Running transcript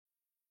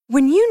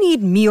When you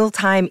need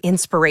mealtime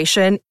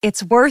inspiration,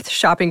 it's worth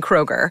shopping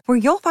Kroger, where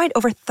you'll find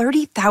over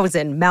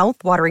 30,000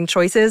 mouth-watering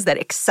choices that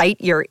excite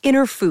your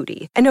inner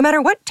foodie. And no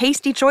matter what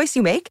tasty choice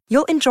you make,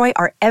 you'll enjoy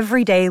our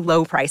everyday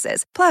low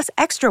prices, plus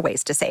extra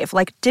ways to save,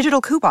 like digital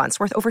coupons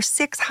worth over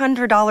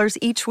 $600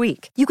 each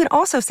week. You can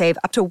also save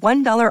up to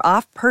 $1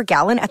 off per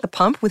gallon at the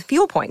pump with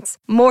fuel points.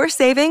 More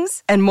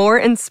savings and more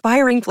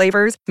inspiring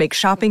flavors make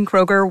shopping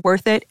Kroger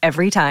worth it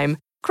every time.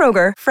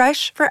 Kroger,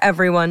 fresh for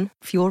everyone.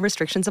 Fuel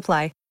restrictions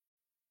apply.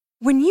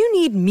 When you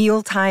need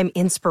mealtime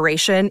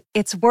inspiration,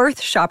 it's worth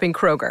shopping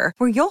Kroger,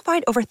 where you'll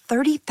find over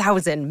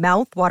 30,000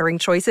 mouth-watering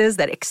choices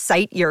that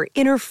excite your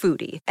inner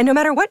foodie. And no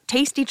matter what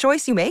tasty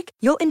choice you make,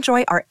 you'll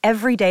enjoy our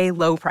everyday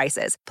low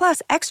prices,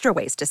 plus extra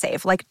ways to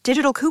save, like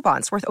digital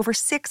coupons worth over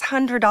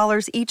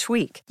 $600 each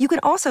week. You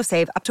can also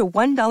save up to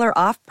 $1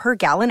 off per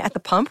gallon at the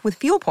pump with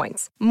fuel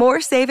points.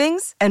 More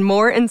savings and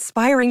more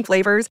inspiring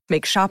flavors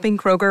make shopping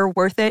Kroger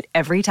worth it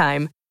every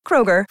time.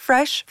 Kroger,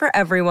 fresh for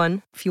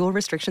everyone. Fuel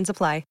restrictions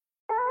apply.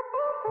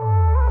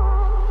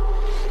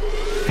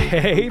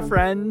 Hey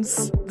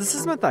friends, this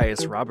is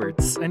Matthias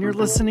Roberts, and you're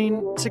listening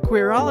to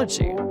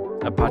Queerology,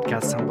 a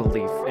podcast on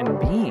belief in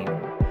being.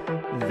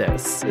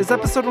 This is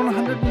episode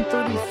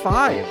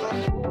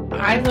 135.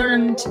 I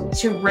learned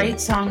to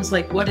write songs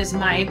like, what is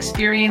my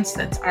experience?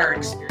 That's our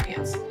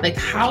experience. Like,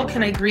 how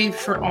can I grieve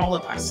for all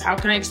of us? How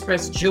can I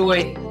express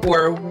joy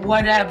or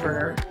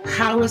whatever?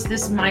 How is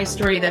this my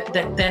story that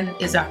then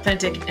is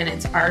authentic and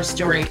it's our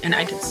story and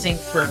I can sing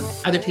for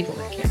other people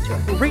that can't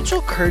do it?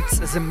 Rachel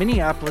Kurtz is a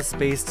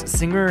Minneapolis-based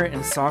singer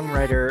and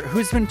songwriter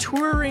who's been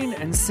touring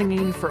and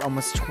singing for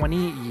almost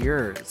 20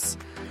 years.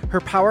 Her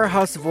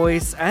powerhouse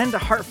voice and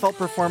heartfelt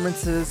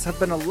performances have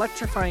been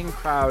electrifying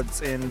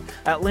crowds in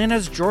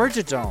Atlanta's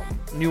Georgia Dome,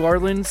 New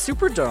Orleans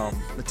Superdome,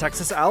 the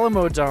Texas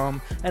Alamo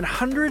Dome, and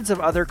hundreds of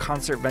other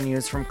concert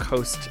venues from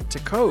coast to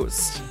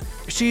coast.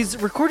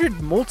 She's recorded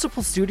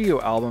multiple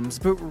studio albums,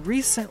 but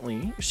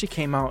recently she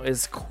came out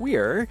as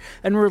queer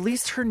and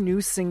released her new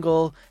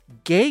single,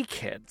 Gay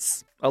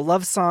Kids, a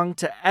love song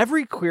to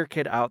every queer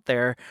kid out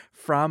there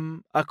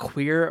from a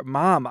queer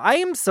mom. I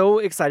am so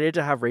excited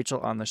to have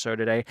Rachel on the show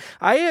today.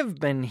 I have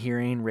been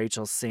hearing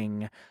Rachel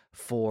sing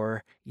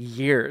for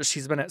years.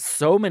 She's been at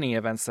so many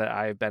events that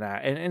I've been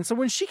at. And so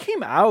when she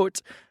came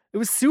out, it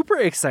was super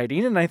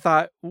exciting. And I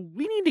thought,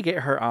 we need to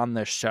get her on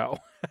this show.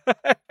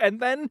 And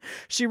then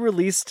she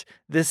released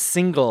this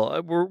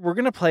single. We're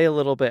going to play a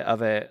little bit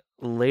of it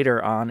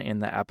later on in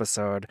the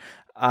episode.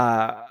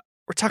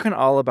 We're talking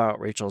all about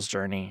Rachel's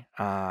journey,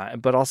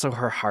 but also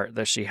her heart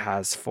that she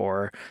has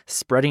for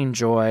spreading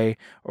joy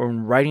or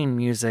writing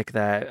music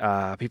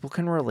that people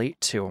can relate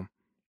to.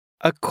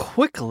 A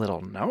quick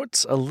little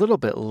note, a little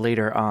bit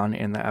later on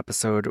in the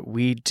episode,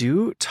 we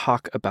do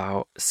talk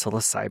about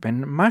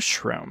psilocybin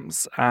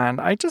mushrooms.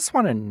 And I just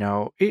want to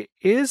know, it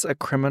is a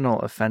criminal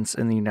offense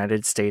in the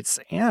United States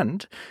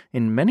and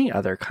in many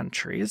other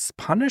countries,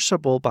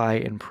 punishable by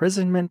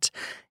imprisonment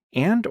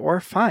and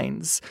or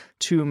fines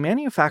to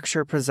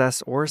manufacture,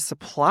 possess, or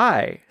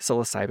supply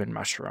psilocybin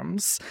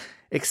mushrooms,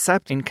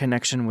 except in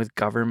connection with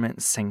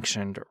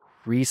government-sanctioned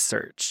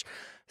research.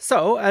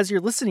 So, as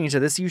you're listening to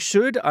this, you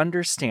should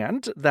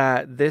understand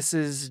that this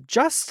is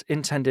just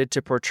intended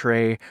to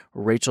portray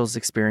Rachel's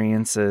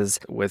experiences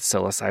with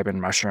psilocybin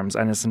mushrooms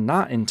and is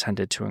not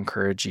intended to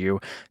encourage you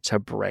to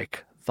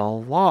break the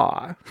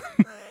law.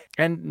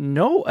 And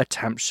no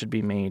attempt should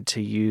be made to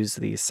use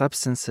these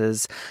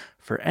substances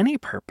for any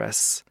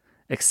purpose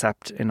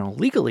except in a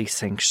legally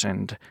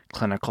sanctioned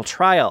clinical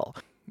trial.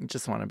 I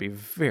just want to be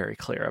very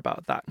clear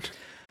about that.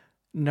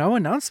 No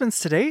announcements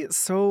today,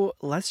 so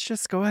let's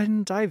just go ahead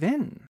and dive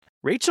in.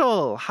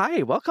 Rachel,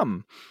 hi,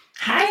 welcome.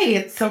 Hi,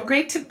 it's so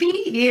great to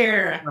be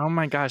here. Oh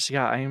my gosh,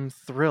 yeah, I am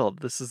thrilled.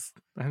 I think this is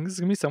going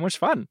to be so much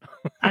fun.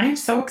 I'm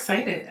so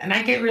excited. And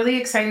I get really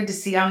excited to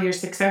see all your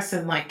success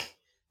and like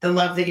the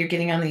love that you're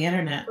getting on the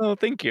internet. Oh,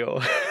 thank you.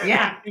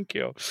 Yeah. Thank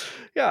you.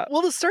 Yeah.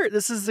 Well, to start,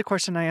 this is the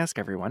question I ask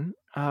everyone.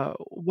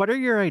 What are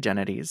your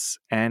identities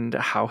and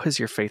how has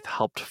your faith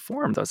helped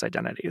form those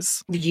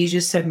identities? You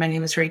just said my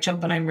name is Rachel,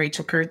 but I'm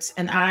Rachel Kurtz.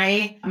 And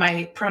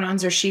my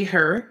pronouns are she,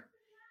 her.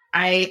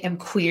 I am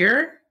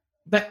queer,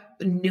 but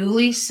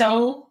newly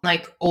so,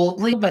 like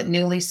oldly, but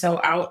newly so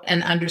out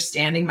and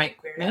understanding my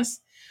queerness,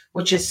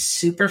 which is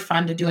super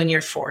fun to do in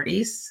your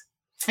 40s.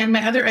 And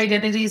my other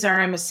identities are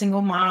I'm a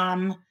single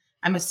mom.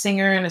 I'm a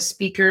singer and a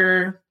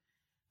speaker.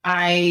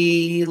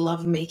 I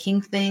love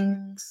making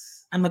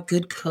things. I'm a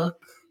good cook.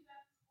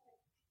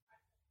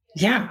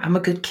 Yeah, I'm a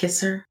good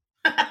kisser.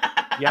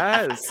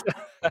 Yes.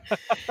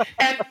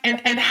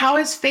 and how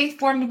has faith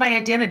formed my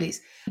identities?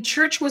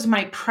 Church was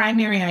my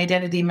primary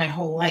identity my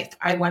whole life.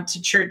 I went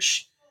to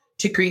church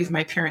to grieve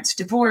my parents'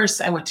 divorce.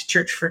 I went to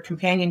church for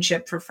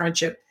companionship, for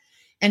friendship.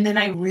 And then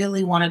I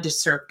really wanted to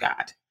serve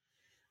God.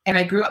 And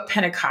I grew up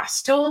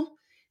Pentecostal.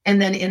 And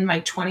then in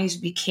my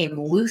 20s became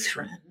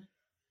Lutheran,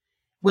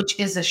 which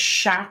is a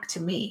shock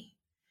to me.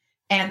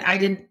 And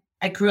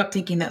I grew up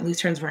thinking that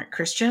Lutherans weren't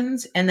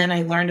Christians. And then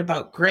I learned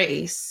about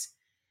grace.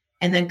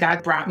 And then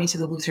God brought me to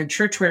the Lutheran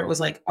church where it was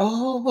like,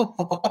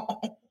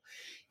 oh,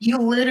 You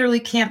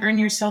literally can't earn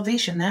your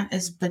salvation. That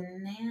is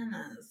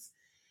bananas.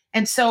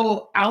 And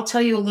so I'll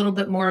tell you a little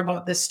bit more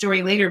about this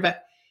story later,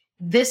 but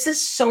this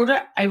is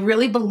I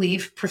really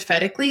believe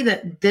prophetically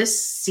that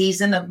this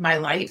season of my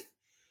life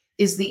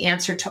is the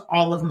answer to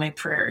all of my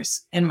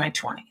prayers in my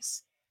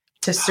 20s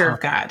to serve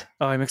God.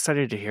 Oh, I'm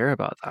excited to hear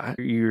about that.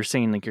 You're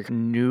saying like you're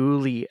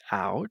newly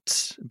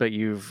out, but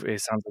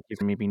it sounds like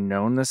you've maybe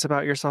known this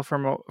about yourself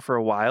for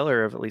a while,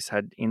 or have at least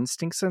had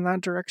instincts in that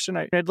direction.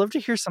 I'd love to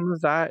hear some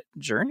of that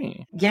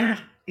journey. Yeah.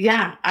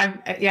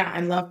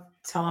 I love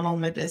telling all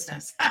my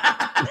business.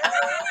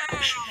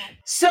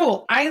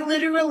 So I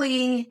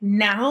literally,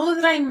 now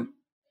that I'm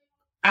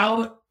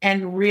out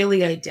and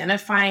really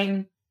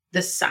identifying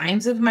the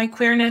signs of my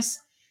queerness,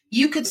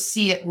 you could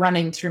see it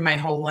running through my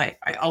whole life.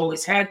 I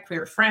always had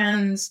queer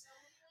friends.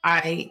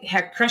 I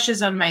had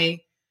crushes on my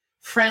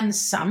friends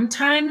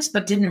sometimes,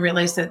 but didn't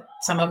realize that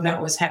some of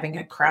that was having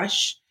a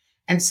crush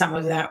and some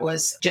of that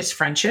was just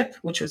friendship,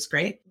 which was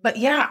great. But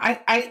yeah,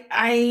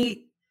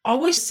 I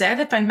always said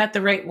if I met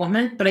the right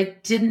woman, but I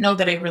didn't know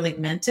that I really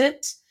meant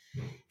it.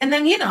 And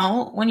then,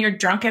 when you're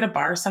drunk at a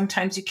bar,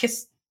 sometimes you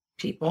kiss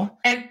people.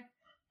 And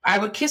I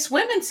would kiss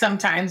women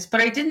sometimes, but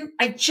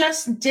I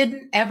just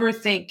didn't ever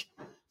think,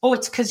 oh,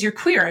 it's because you're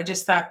queer. I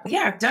just thought,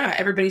 yeah, duh,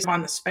 everybody's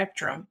on the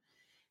spectrum.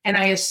 And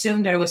I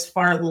assumed I was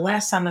far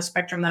less on the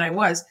spectrum than I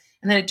was.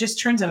 And then it just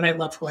turns out I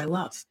love who I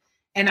love.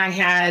 And I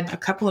had a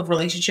couple of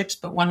relationships,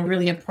 but one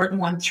really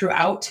important one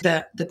throughout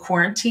the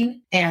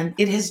quarantine. And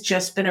it has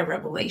just been a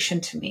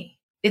revelation to me.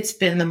 It's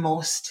been the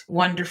most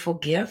wonderful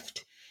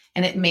gift.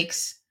 And it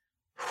makes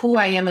who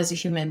I am as a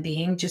human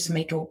being just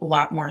make a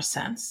lot more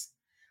sense.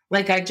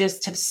 Like I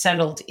just have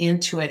settled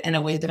into it in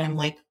a way that I'm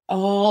like,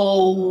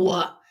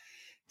 oh,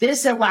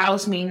 this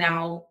allows me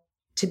now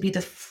to be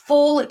the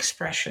full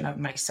expression of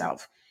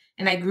myself.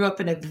 And I grew up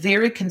in a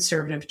very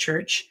conservative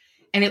church.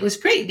 And it was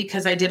great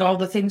because I did all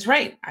the things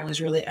right. I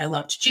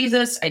loved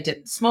Jesus. I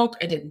didn't smoke.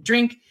 I didn't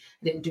drink.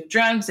 I didn't do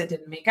drugs. I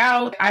didn't make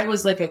out. I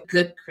was like a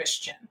good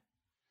Christian.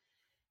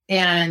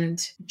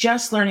 And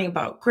just learning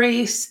about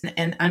grace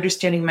and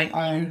understanding my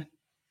own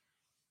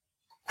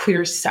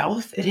queer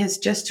self, it has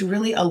just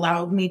really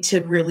allowed me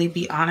to really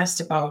be honest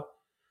about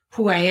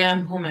who I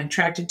am, who I'm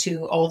attracted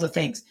to, all the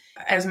things.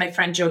 As my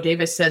friend Joe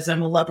Davis says,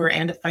 I'm a lover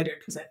and a fighter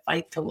because I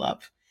fight to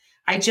love.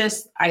 I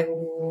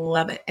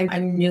love it. And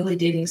I'm newly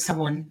dating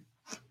someone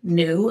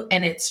new,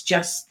 and it's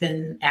just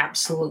been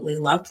absolutely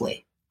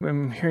lovely.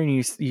 I'm hearing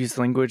you use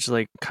language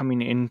like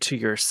coming into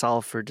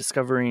yourself or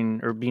discovering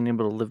or being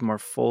able to live more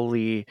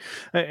fully.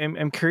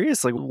 I'm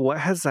curious, like, what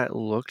has that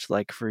looked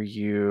like for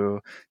you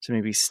to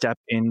maybe step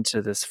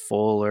into this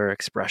fuller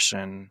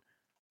expression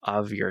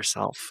of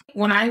yourself?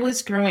 When I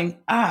was growing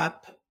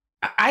up,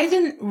 I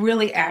didn't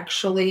really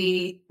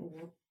actually,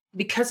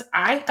 because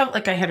I felt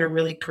like I had a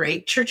really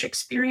great church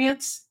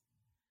experience.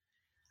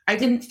 I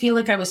didn't feel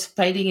like I was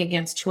fighting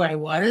against who I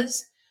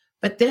was.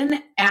 But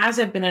then as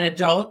I've been an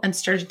adult and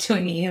started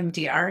doing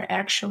EMDR,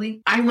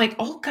 actually, I'm like,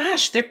 oh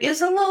gosh, there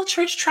is a little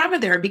church trauma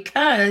there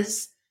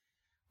because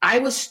I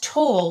was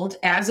told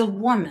as a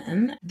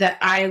woman that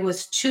I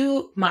was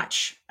too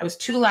much. I was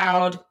too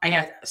loud. I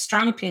had a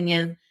strong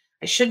opinion.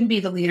 I shouldn't be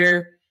the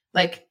leader.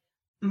 Like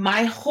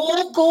my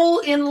whole goal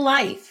in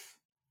life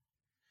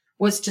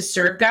was to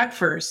serve God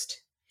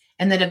first.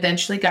 And then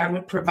eventually God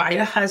would provide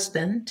a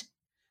husband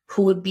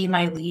who would be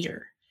my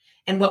leader.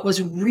 And what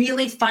was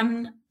really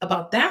fun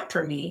about that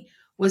for me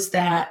was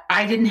that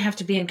I didn't have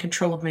to be in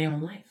control of my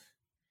own life.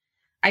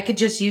 I could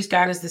just use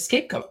God as the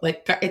scapegoat.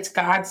 Like it's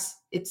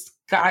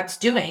God's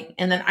doing.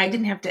 And then I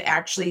didn't have to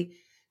actually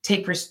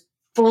take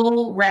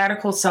full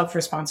radical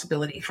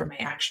self-responsibility for my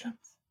actions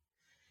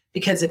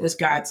because it was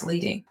God's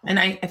leading. And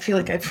I feel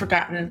like I've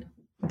forgotten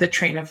the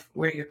train of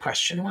where your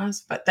question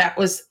was, but that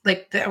was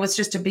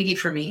just a biggie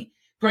for me.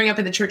 Growing up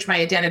in the church, my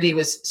identity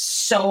was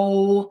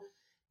so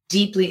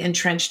deeply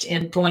entrenched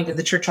in going to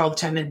the church all the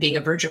time and being a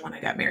virgin when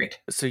I got married.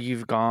 So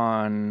you've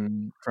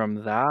gone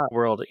from that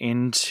world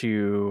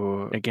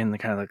into, again, the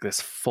kind of like this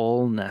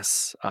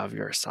fullness of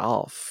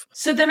yourself.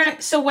 So then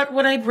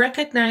what I've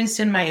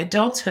recognized in my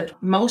adulthood,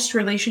 most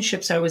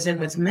relationships I was in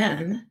with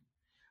men,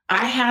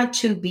 I had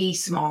to be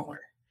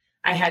smaller.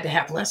 I had to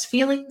have less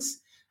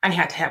feelings. I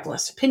had to have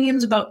less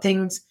opinions about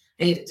things.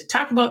 I needed to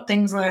talk about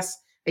things less.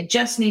 I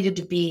just needed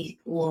to be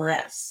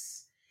less.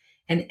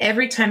 And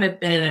every time I've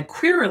been in a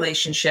queer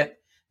relationship,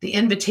 the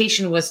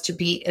invitation was to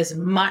be as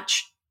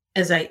much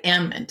as I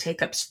am and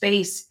take up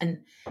space and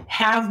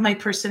have my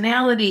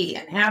personality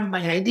and have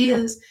my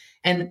ideas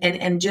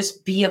and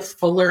just be a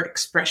fuller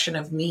expression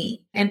of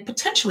me. And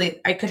potentially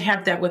I could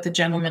have that with a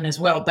gentleman as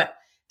well, but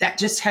that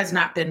just has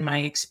not been my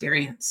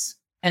experience.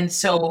 And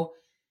so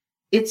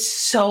it's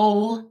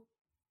so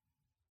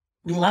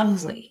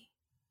lovely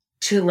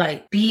to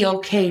like be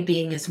okay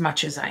being as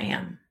much as I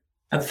am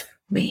of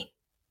me.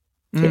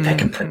 If I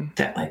can put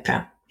that like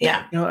that.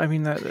 Yeah. I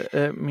mean,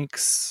 that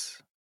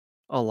makes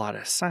a lot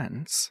of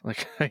sense.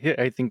 Like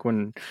I think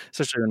when,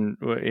 especially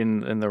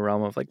in the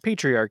realm of like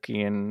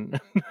patriarchy and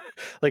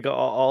like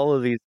all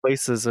of these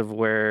places of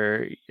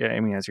where, I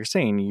mean, as you're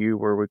saying, you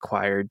were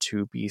required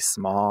to be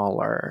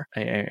smaller.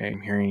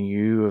 I'm hearing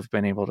you have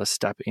been able to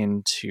step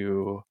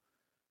into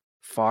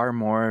far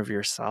more of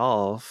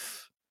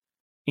yourself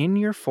in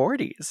your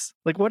 40s.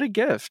 Like, what a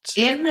gift.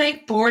 In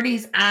my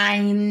 40s, I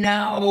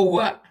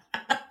know.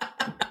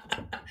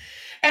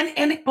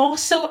 And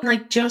also,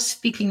 like, just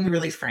speaking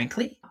really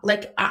frankly,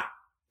 like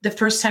the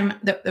first time,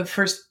 the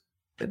first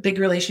big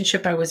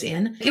relationship I was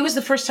in, it was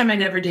the first time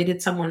I'd ever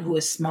dated someone who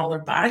was smaller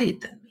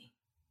bodied than me.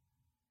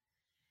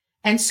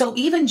 And so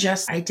even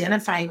just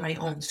identifying my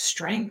own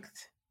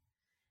strength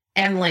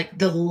and like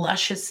the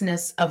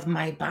lusciousness of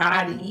my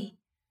body,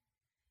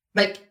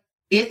 like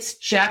it's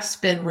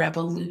just been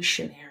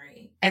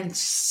revolutionary and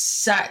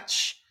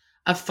such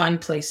a fun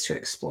place to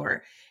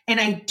explore. And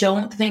I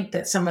don't think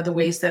that some of the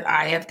ways that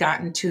I have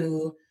gotten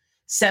to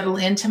settle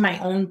into my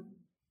own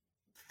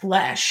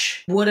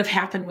flesh would have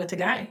happened with a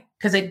guy,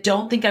 because I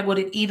don't think I would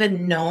have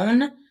even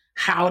known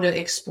how to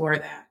explore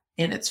that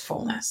in its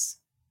fullness.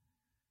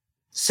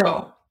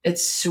 So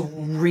it's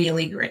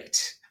really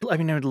great. I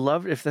mean, I would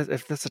love, if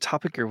that's a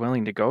topic you're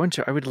willing to go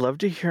into, I would love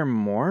to hear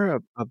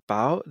more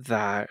about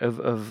that,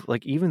 of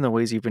like even the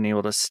ways you've been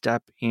able to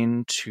step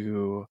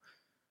into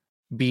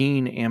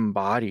being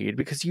embodied,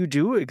 because you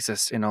do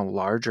exist in a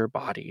larger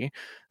body.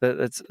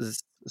 That's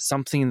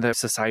something that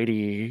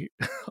society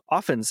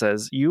often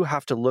says you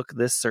have to look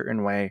this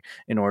certain way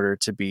in order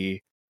to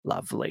be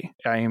lovely.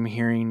 I am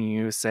hearing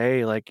you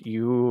say like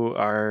you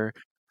are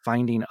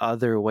finding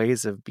other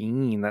ways of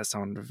being that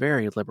sound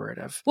very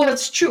liberative. Well,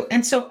 it's true.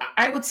 And so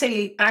I would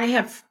say I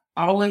have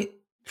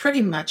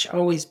pretty much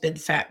always been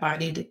fat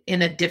bodied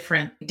in a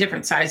different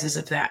sizes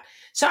of that.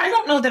 So I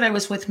don't know that I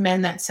was with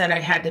men that said I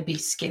had to be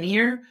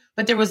skinnier,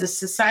 but there was a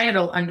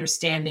societal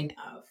understanding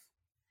of,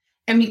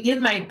 I mean,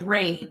 in my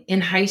brain,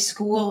 in high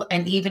school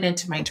and even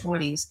into my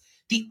 20s,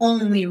 the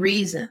only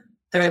reason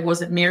that I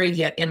wasn't married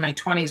yet in my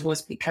 20s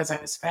was because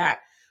I was fat,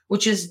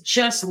 which is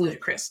just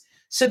ludicrous.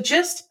 So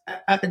just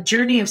a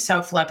journey of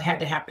self-love had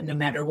to happen no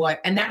matter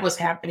what. And that was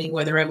happening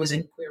whether I was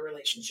in a queer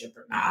relationship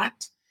or not.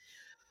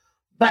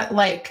 But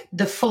like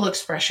the full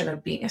expression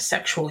of being a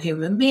sexual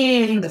human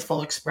being, the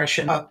full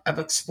expression of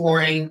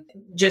exploring,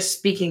 just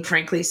speaking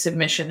frankly,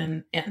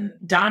 submission and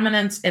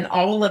dominance and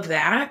all of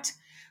that.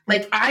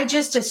 Like I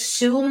just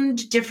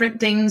assumed different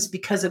things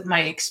because of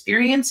my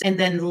experience and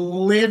then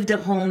lived a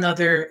whole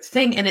nother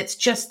thing. And it's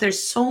just,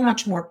 there's so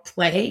much more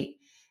play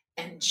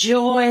and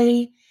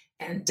joy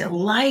and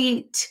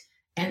delight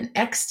and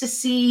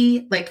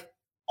ecstasy, like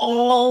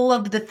all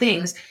of the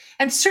things.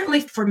 And certainly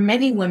for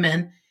many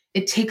women,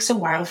 it takes a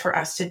while for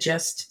us to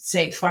just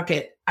say, fuck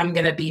it, I'm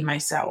going to be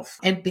myself.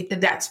 And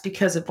that's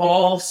because of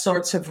all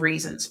sorts of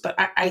reasons. But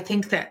I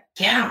think that,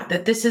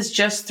 that this is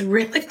just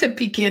really the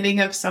beginning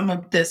of some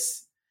of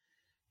this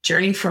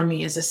journey for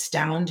me is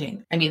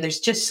astounding. I mean, there's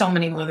just so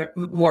many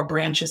more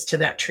branches to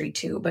that tree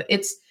too, but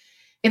it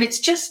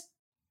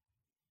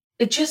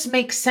just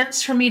makes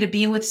sense for me to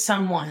be with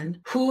someone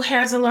who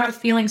has a lot of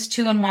feelings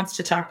too and wants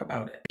to talk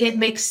about it. It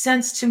makes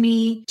sense to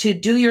me to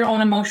do your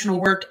own emotional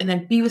work and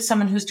then be with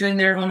someone who's doing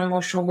their own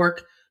emotional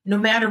work, no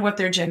matter what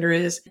their gender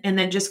is. And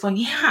then just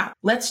going,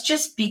 let's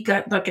just be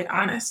gut bucket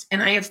honest.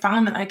 And I have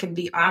found that I can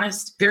be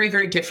honest very,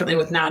 very differently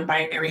with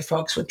non-binary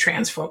folks, with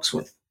trans folks,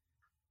 with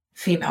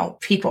female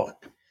people.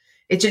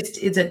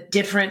 It's a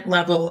different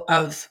level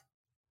of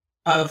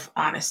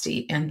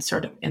honesty and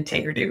sort of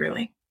integrity,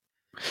 really.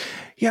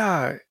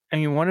 Yeah. I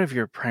mean, one of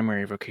your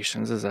primary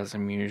vocations is as a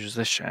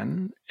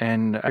musician,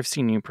 and I've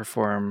seen you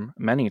perform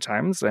many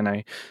times, and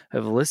I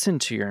have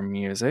listened to your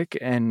music,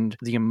 and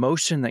the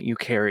emotion that you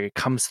carry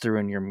comes through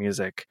in your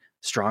music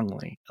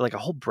strongly, like a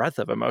whole breadth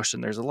of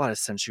emotion. There's a lot of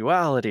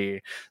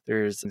sensuality.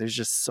 There's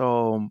just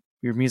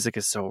your music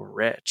is so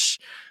rich.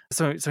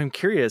 So I'm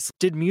curious,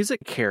 did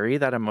music carry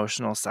that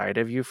emotional side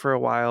of you for a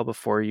while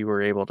before you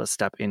were able to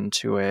step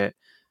into it,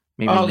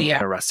 maybe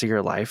the rest of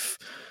your life?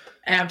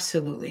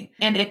 Absolutely.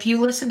 And if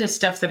you listen to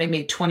stuff that I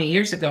made 20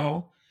 years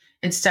ago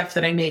and stuff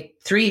that I made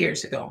 3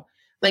 years ago,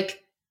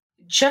 like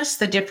just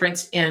the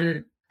difference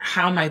in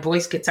how my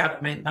voice gets out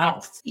of my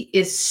mouth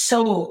is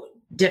so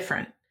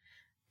different.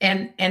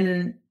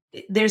 And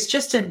there's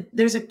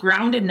a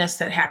groundedness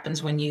that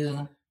happens when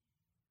you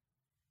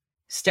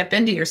step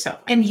into yourself.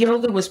 And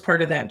yoga was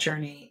part of that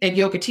journey, and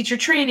yoga teacher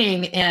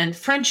training and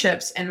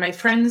friendships and my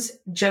friends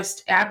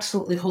just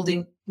absolutely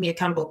holding me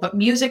accountable. But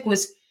music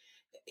was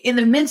in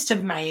the midst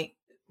of my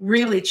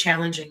really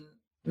challenging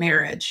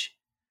marriage.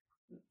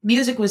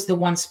 Music was the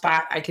one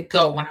spot I could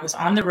go when I was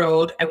on the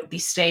road. I would be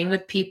staying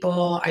with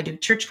people. I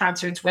did church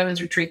concerts,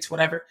 women's retreats,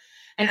 whatever.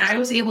 And I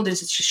was able to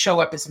just show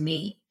up as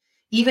me.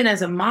 Even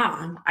as a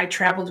mom, I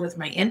traveled with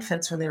my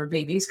infants when they were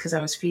babies because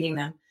I was feeding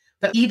them.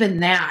 But even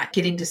that,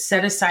 getting to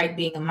set aside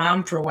being a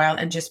mom for a while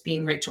and just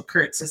being Rachel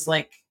Kurtz is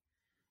like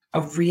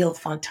a real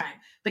fun time.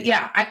 But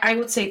yeah, I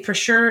would say for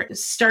sure,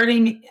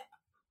 starting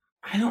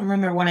I don't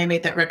remember when I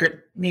made that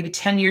record, maybe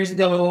 10 years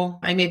ago.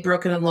 I made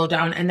Broken and Low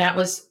Down. And that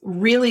was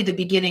really the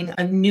beginning,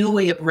 a new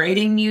way of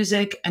writing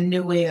music, a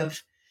new way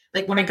of,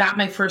 like when I got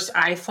my first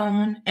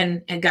iPhone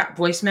and got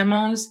voice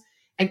memos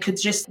and could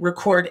just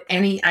record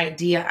any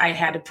idea I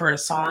had for a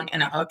song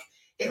and a hook,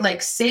 it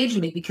like saved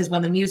me, because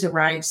when the muse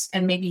arrives,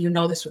 and maybe you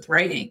know this with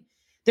writing,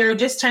 there are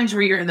just times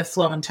where you're in the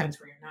flow and times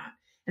where you're not.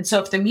 And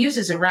so if the muse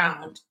is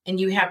around and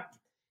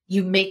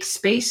you make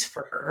space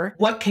for her,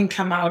 what can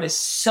come out is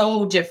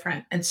so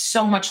different and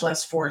so much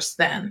less forced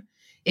than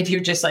if you're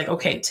just like,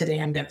 okay,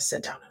 today I'm going to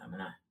sit down and I'm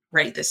going to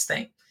write this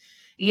thing.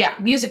 Yeah,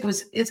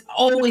 it's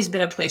always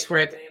been a place where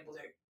I've been able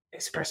to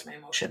express my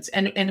emotions.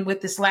 And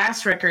with this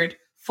last record,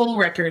 full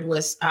record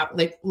was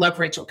like Love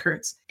Rachel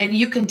Kurtz. And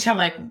you can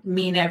tell I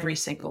mean every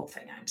single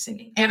thing I'm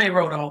singing. And I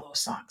wrote all those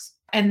songs.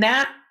 And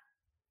that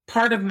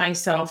part of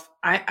myself,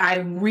 I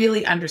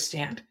really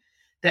understand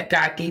that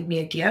God gave me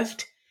a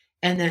gift.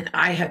 And then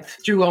I have,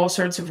 through all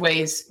sorts of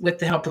ways, with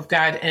the help of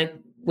God and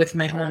with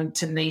my own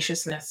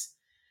tenaciousness,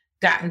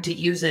 gotten to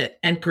use it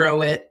and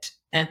grow it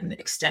and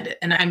extend it.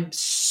 And I'm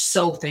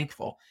so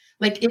thankful.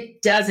 Like,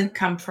 it doesn't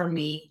come from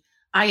me.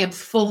 I am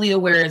fully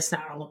aware it's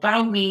not all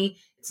about me.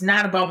 It's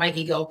not about my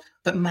ego,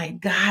 but my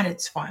God,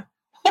 it's fun.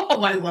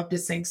 Oh, I love to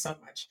sing so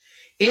much.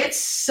 It's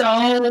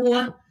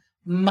so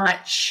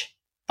much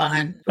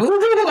fun.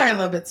 Ooh, I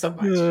love it so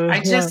much. I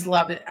just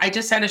love it. I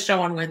just had a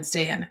show on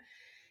Wednesday, and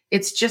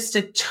it's just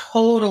a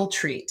total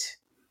treat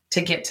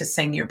to get to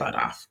sing your butt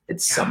off.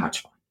 It's so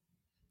much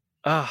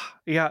fun.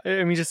 Yeah.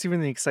 I mean, just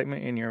even the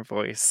excitement in your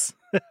voice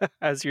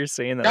as you're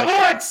saying that.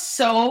 Oh, it's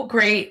so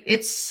great.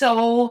 It's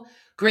so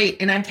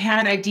great. And I've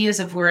had ideas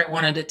of where I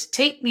wanted it to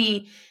take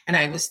me. And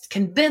I was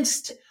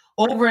convinced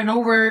over and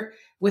over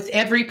with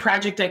every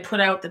project I put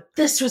out that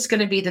this was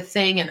going to be the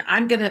thing.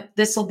 And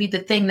this will be the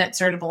thing that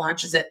sort of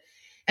launches it.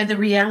 And the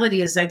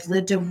reality is I've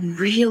lived a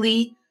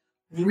really,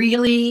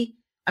 really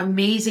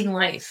amazing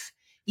life.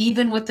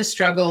 Even with the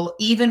struggle,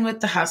 even with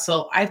the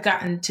hustle, I've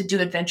gotten to do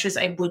adventures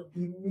I would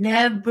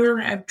never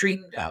have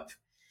dreamed of.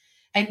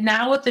 And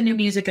now with the new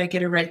music I get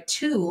to write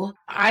too,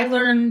 I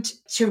learned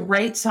to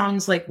write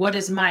songs like, what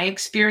is my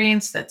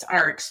experience? That's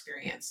our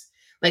experience.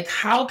 Like,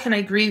 how can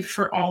I grieve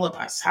for all of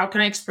us? How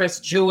can I express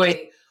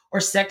joy or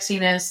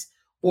sexiness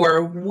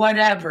or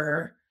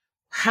whatever?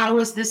 How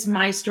is this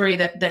my story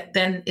that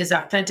then is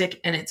authentic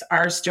and it's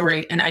our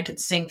story, and I could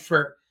sing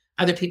for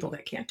other people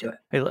that can't do it.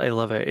 I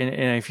love it.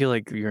 And I feel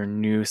like your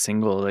new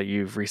single that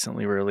you've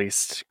recently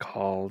released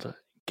called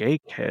Gay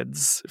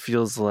Kids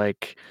feels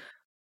like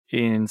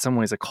in some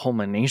ways a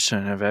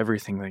culmination of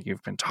everything that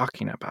you've been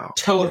talking about.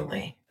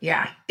 Totally.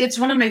 Yeah. It's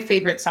one of my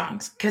favorite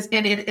songs because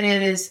it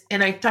is,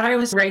 and I thought I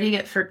was writing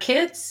it for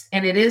kids,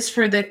 and it is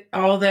for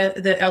all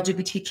the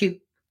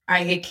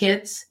LGBTQIA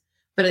kids,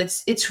 but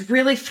it's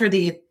really for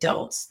the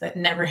adults that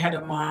never had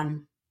a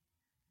mom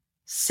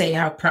say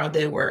how proud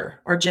they were,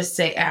 or just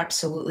say,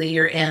 absolutely,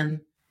 you're in.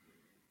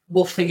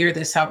 We'll figure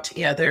this out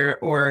together,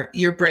 or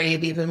you're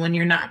brave even when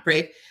you're not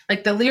brave.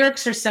 Like, the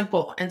lyrics are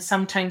simple and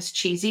sometimes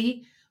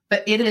cheesy,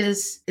 but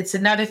it's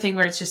another thing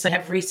where it's just like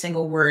every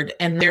single word.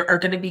 And there are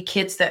going to be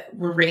kids that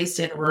were raised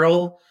in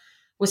rural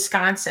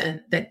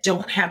Wisconsin that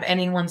don't have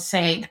anyone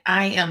saying,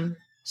 I am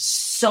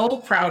so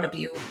proud of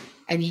you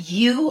and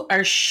you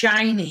are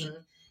shining.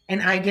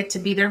 And I get to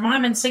be their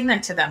mom and sing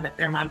that to them if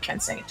their mom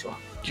can't sing it to them.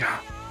 Yeah.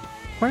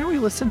 Why don't we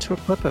listen to a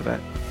clip of it?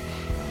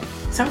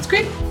 Sounds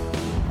great.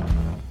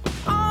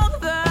 All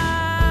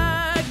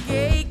the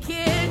gay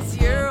kids,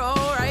 you're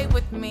all right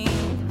with me.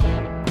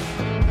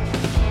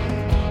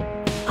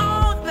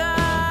 All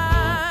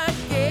the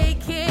gay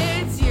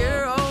kids,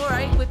 you're all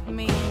right with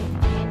me.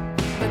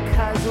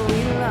 Because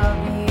we love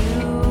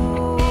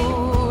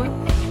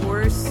you.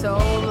 We're so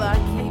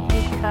lucky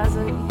because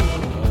of you.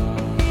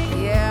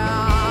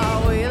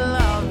 Yeah, we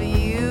love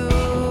you.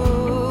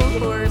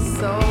 We're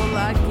so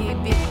lucky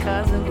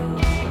because of you.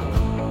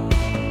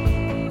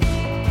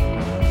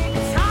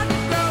 It's hard to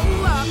grow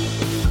up,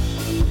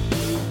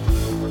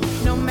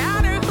 no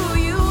matter who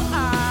you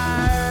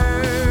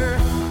are.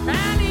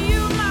 And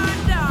you, my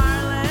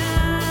darling,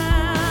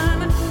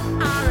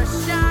 are a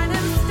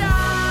shining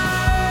star.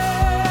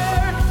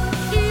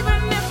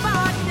 Even if I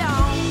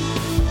don't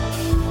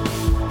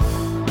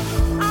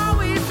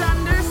always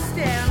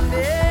understand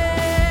it,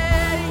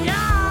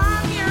 yeah,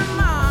 I'm your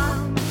mom.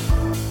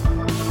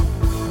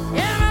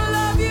 And I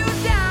love you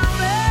down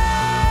there.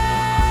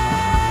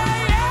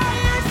 Yeah,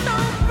 you're so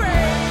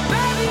brave,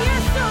 baby,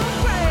 you're so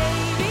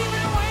brave,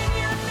 even when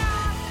you're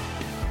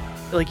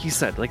not. Like you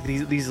said, like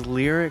these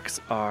lyrics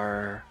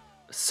are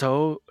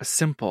so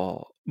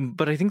simple,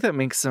 but I think that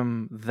makes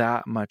them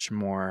that much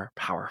more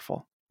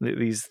powerful.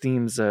 These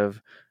themes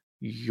of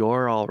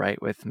you're all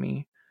right with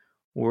me.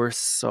 We're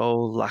so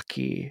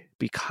lucky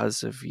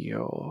because of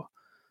you.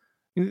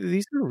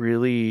 These are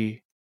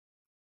really,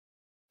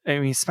 I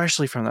mean,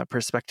 especially from that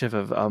perspective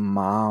of a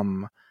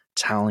mom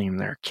telling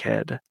their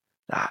kid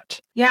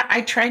that. Yeah,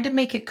 I tried to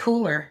make it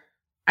cooler.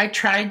 I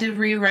tried to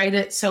rewrite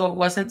it so it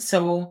wasn't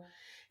so,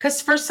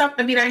 because for some,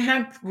 I mean, I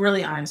have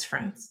really honest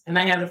friends, and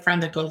I had a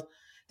friend that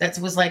that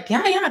was like,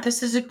 yeah,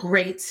 this is a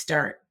great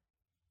start.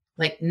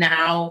 Like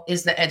now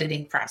is the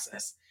editing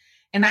process.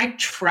 And I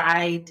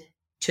tried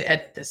to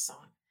edit this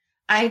song.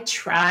 I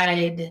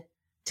tried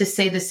to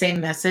say the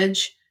same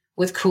message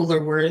with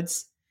cooler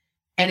words,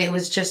 and it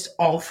was just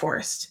all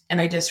forced. And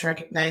I just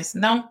recognized,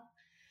 no,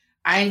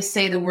 I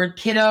say the word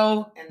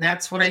kiddo, and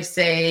that's what I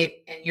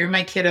say. And you're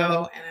my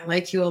kiddo, and I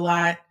like you a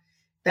lot.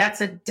 That's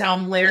a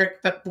dumb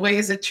lyric, but boy,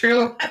 is it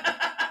true.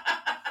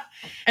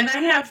 And I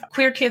have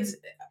queer kids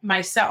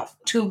myself.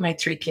 2 of my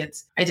 3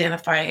 kids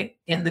identify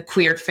in the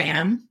queer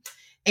fam.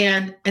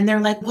 And they're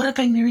like, what if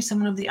I marry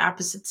someone of the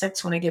opposite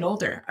sex when I get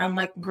older? I'm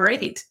like,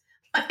 great.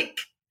 Like,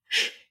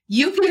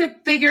 you can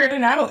figure it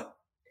out.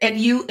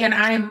 And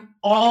I'm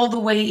all the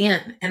way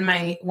in. And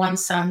my one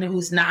son,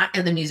 who's not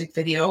in the music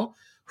video,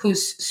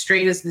 who's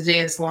straight as the day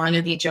is long,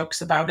 and he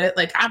jokes about it.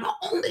 Like, I'm the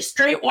only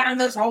straight one in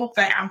this whole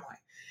family.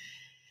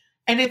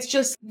 And it's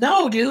just,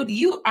 no, dude,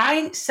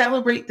 I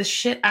celebrate the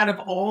shit out of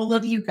all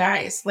of you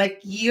guys. Like,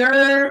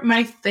 you're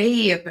my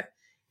fave.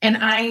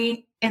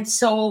 And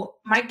so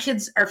my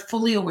kids are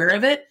fully aware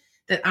of it,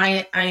 that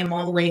I am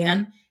all the way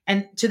in.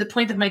 And to the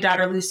point that my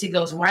daughter Lucy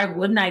goes, why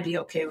wouldn't I be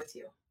okay with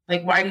you?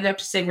 Like, why do you have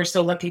to say we're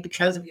so lucky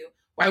because of you?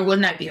 Why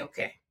wouldn't I be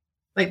okay?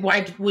 Like,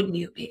 why wouldn't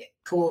you be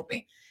cool with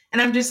me?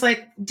 And I'm just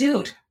like,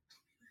 dude,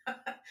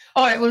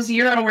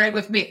 you're all right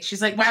with me.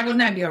 She's like, why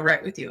wouldn't I be all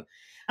right with you?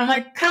 I'm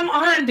like, come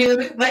on,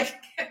 dude. Like,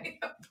 give me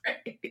a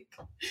break.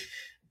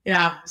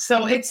 Yeah.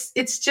 So it's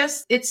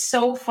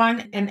so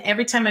fun. And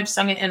every time I've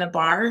sung it in a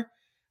bar,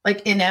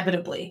 like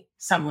inevitably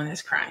someone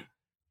is crying.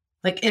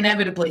 Like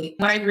inevitably.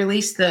 When I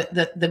released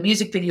the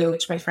music video,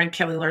 which my friend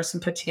Kelly Larson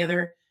put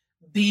together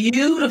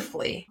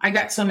beautifully, I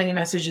got so many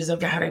messages of,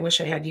 God, I wish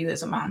I had you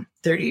as a mom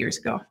 30 years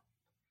ago.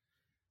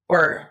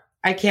 Or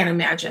I can't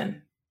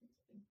imagine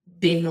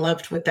being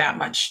loved with that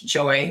much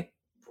joy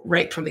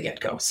right from the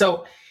get-go.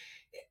 So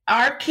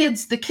our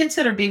kids, the kids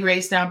that are being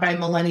raised now by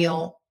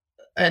millennial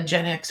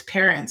Gen X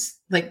parents,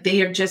 like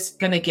they are just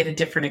going to get a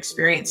different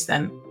experience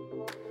than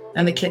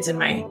the kids in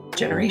my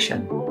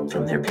generation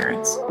from their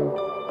parents.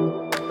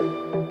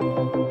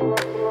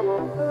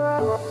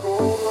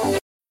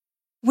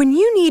 When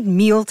you need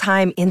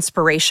mealtime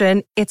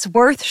inspiration, it's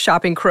worth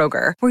shopping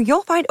Kroger, where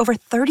you'll find over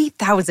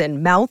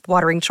 30,000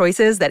 mouth-watering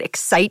choices that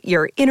excite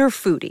your inner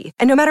foodie.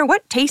 And no matter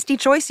what tasty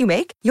choice you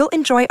make, you'll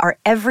enjoy our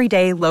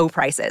everyday low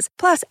prices,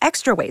 plus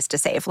extra ways to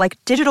save, like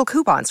digital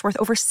coupons worth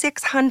over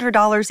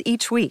 $600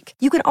 each week.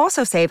 You can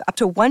also save up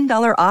to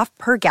 $1 off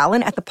per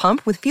gallon at the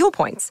pump with fuel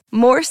points.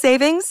 More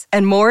savings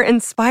and more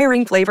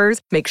inspiring flavors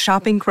make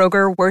shopping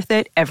Kroger worth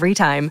it every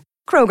time.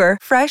 Kroger,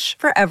 fresh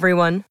for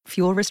everyone.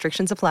 Fuel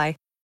restrictions apply.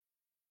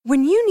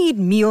 When you need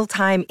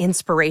mealtime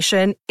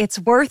inspiration, it's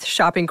worth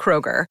shopping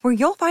Kroger, where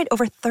you'll find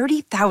over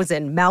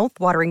 30,000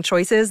 mouth-watering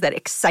choices that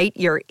excite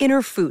your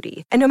inner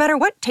foodie. And no matter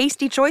what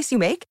tasty choice you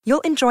make,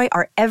 you'll enjoy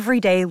our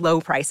everyday low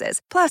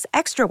prices, plus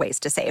extra ways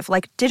to save,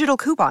 like digital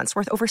coupons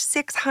worth over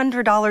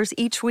 $600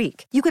 each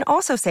week. You can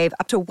also save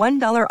up to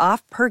 $1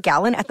 off per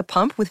gallon at the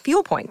pump with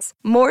fuel points.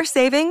 More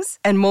savings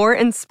and more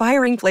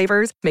inspiring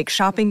flavors make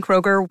shopping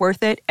Kroger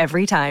worth it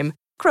every time.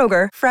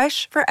 Kroger,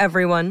 fresh for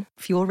everyone.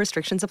 Fuel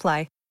restrictions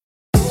apply.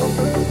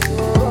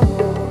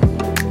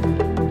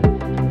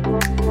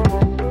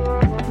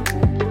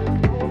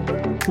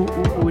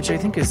 Which I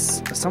think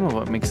is some of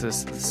what makes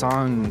this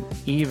song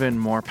even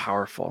more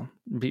powerful,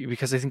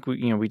 because I think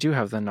we do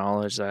have the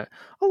knowledge that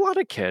a lot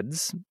of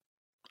kids,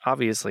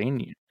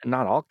 obviously,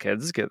 not all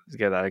kids get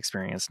that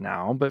experience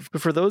now, but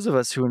for those of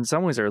us who in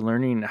some ways are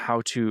learning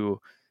how to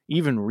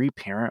even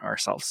reparent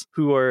ourselves,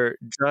 who are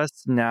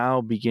just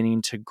now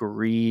beginning to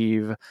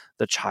grieve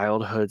the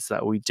childhoods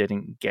that we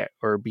didn't get,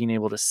 or being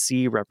able to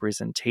see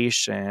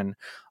representation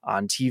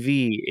on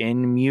TV,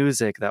 in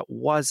music that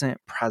wasn't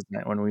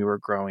present when we were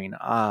growing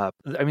up.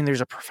 I mean,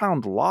 there's a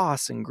profound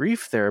loss and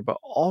grief there, but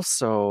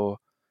also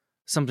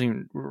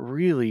something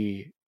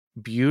really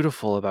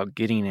beautiful about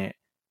getting it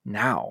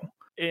now.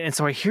 And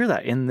so I hear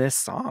that in this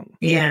song.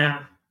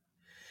 Yeah.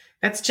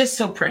 That's just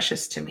so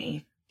precious to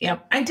me. Yeah,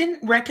 I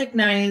didn't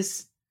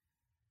recognize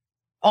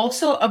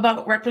also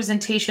about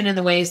representation in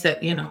the ways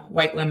that,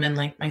 white women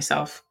like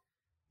myself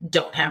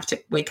don't have to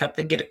wake up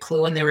and get a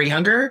clue when they were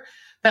younger.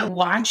 But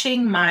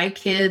watching my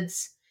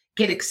kids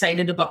get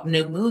excited about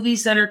new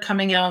movies that are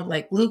coming out,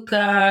 like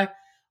Luca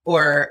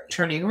or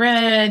Turning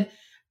Red,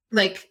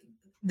 like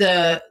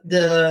the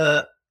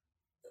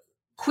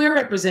queer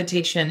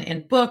representation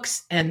in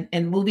books and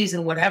movies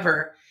and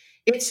whatever,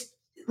 it's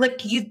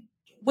like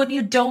when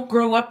you don't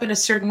grow up in a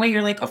certain way,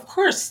 you're like, of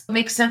course, it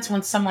makes sense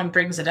when someone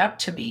brings it up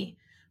to me.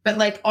 But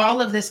like all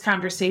of this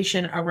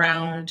conversation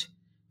around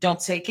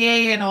don't say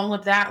gay and all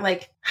of that,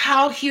 like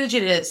how huge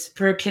it is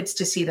for kids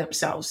to see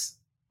themselves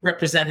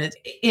represented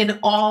in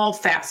all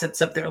facets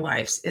of their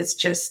lives. It's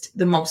just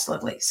the most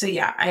lovely. So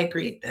yeah, I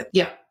agree that,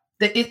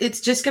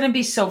 it's just going to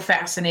be so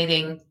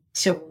fascinating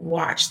to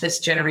watch this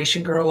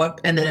generation grow up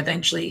and then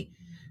eventually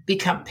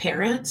become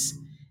parents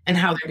and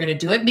how they're going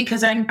to do it.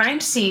 Because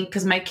I'm seeing,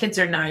 because my kids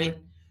are 9,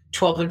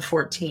 12 and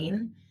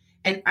 14.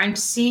 And I'm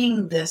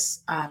seeing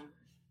this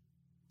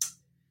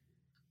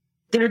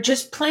they're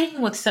just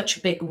playing with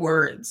such big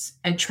words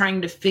and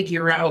trying to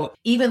figure out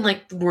even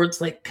like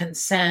words like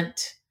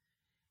consent,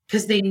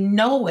 because they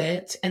know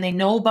it and they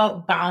know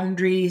about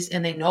boundaries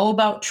and they know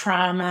about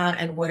trauma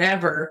and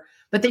whatever,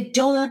 but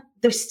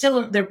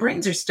their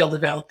brains are still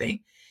developing.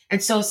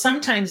 And so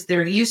sometimes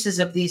their uses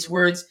of these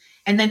words,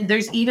 and then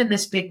there's even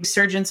this big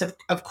resurgence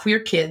of queer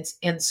kids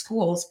in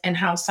schools, and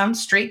how some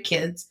straight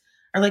kids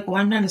are like, well,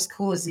 I'm not as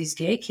cool as these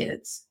gay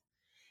kids.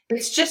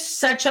 It's just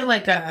such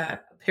a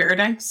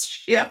paradigm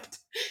shift.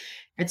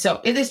 And so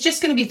it is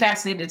just going to be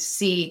fascinating to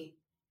see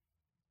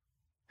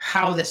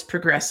how this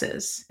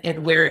progresses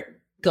and where it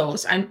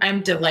goes.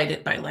 I'm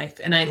delighted by life,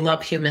 and I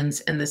love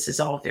humans, and this is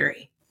all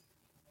very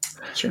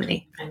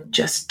humany. I'm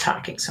just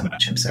talking so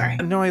much. I'm sorry.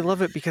 No, I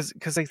love it because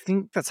I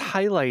think that's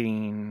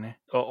highlighting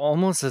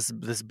almost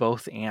this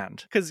both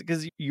and,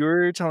 because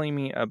you're telling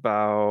me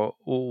about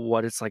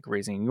what it's like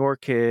raising your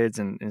kids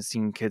and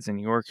seeing kids in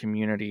your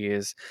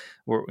communities.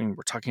 We're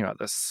talking about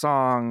this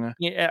song.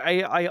 Yeah,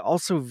 I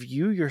also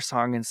view your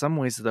song in some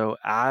ways though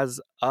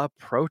as a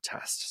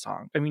protest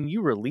song. I mean,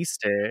 you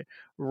released it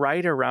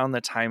right around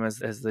the time as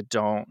the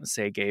Don't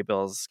Say Gay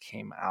bills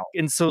came out,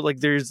 and so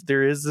like there is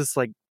this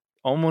like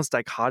almost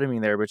dichotomy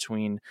there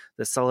between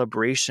the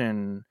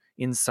celebration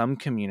in some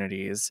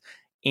communities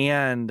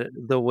and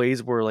the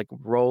ways we're like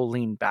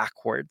rolling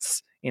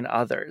backwards in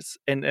others.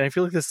 And I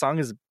feel like this song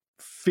is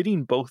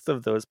fitting both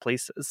of those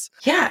places.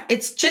 Yeah,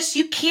 it's just,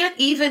 you can't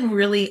even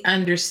really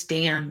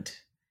understand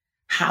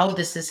how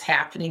this is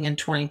happening in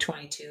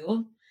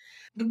 2022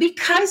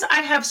 because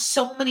I have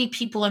so many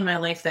people in my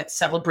life that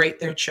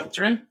celebrate their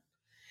children.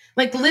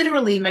 Like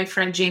literally, my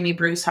friend Jamie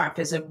Brucehoff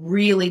is a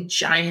really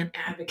giant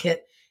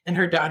advocate, and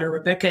her daughter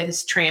Rebecca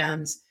is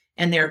trans,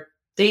 and they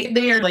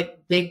are like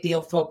big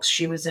deal folks.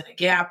 She was in a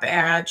Gap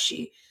ad.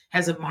 She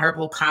has a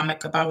Marvel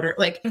comic about her.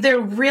 Like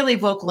they're really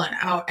vocal and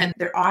out, and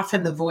they're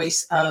often the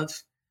voice of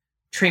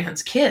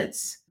trans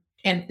kids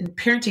and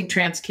parenting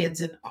trans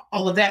kids and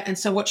all of that. And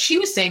so what she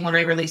was saying when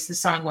I released the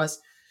song was,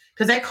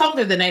 because I called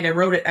her the night I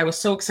wrote it, I was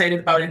so excited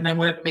about it and I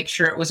wanted to make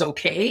sure it was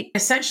okay.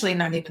 Essentially,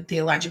 not even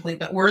theologically,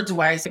 but words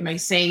wise, am I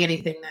saying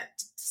anything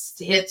that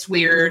hits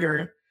weird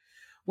or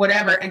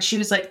whatever? And she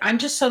was like, I'm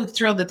just so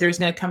thrilled that there's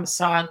going to come a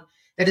song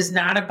that is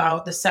not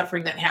about the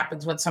suffering that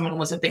happens when someone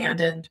was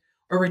abandoned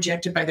or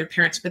rejected by their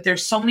parents. But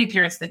there's so many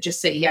parents that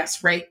just say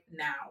yes right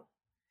now.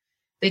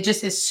 They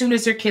just, as soon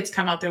as their kids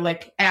come out, they're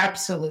like,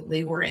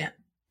 absolutely, we're in.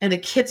 And the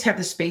kids have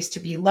the space to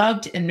be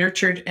loved and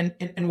nurtured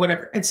and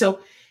whatever. And so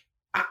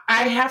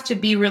I have to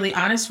be really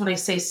honest when I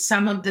say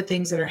some of the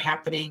things that are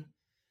happening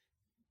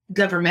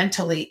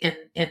governmentally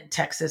in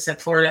Texas and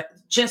Florida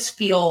just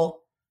feel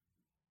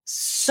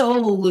so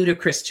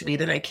ludicrous to me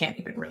that I can't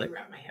even really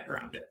wrap my head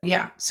around it.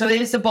 Yeah. So it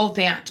is a both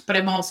and, but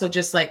I'm also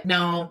just like,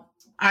 no,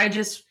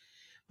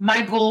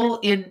 my goal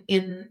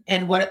in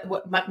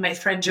what my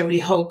friend Jody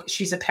Hoke,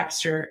 she's a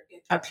pastor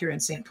up here in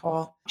St.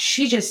 Paul.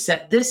 She just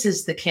said, this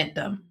is the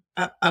kingdom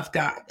of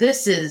God.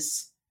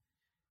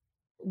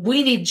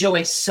 We need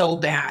joy so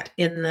bad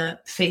in the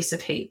face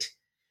of hate.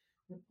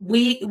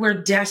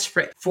 We're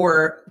desperate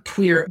for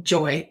queer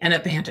joy and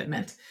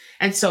abandonment.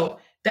 And so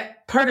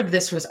that part of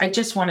this was, I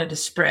just wanted to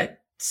spread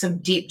some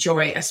deep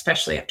joy,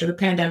 especially after the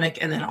pandemic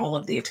and then all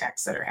of the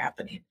attacks that are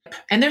happening.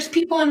 And there's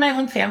people in my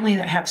own family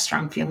that have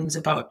strong feelings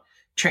about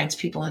trans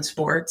people in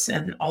sports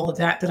and all of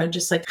that I'm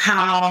just like,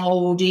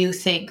 how do you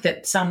think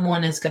that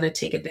someone is going to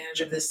take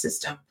advantage of this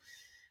system?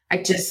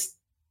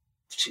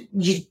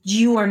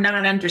 You are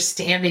not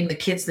understanding the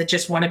kids that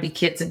just want to be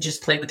kids and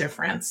just play with their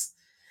friends.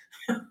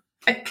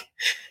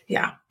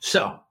 Yeah.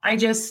 So I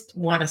just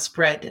want to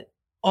spread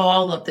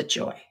all of the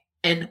joy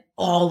and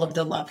all of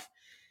the love.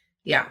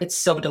 Yeah. It's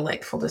so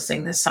delightful to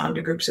sing this song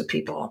to groups of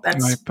people.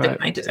 That's been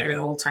my desire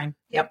the whole time.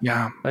 Yep.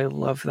 Yeah. I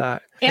love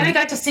that. And I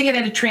got to sing it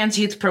at a trans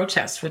youth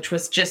protest, which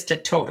was just a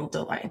total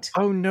delight.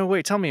 Oh, no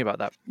way. Tell me about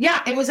that.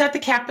 Yeah. It was at the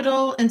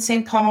Capitol in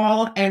St.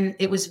 Paul, and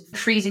it was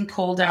freezing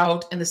cold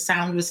out and the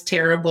sound was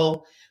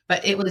terrible,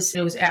 but it was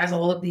as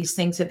all of these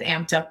things have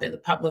amped up in the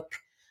public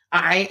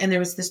eye, and there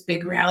was this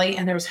big rally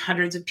and there was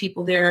hundreds of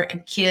people there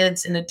and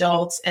kids and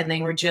adults, and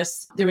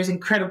there was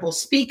incredible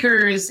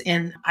speakers,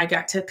 and I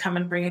got to come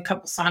and bring a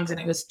couple songs,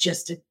 and it was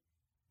just a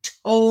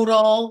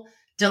total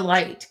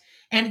delight.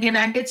 And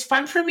it's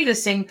fun for me to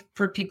sing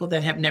for people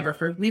that have never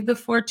heard me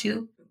before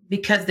too,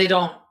 because they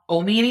don't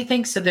owe me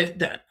anything. So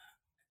the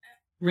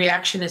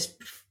reaction is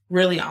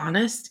really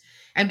honest.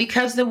 And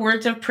because the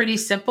words are pretty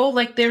simple,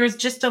 like there is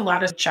just a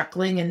lot of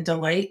chuckling and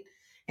delight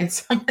in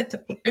some of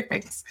the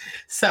lyrics.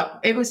 So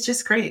it was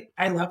just great.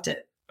 I loved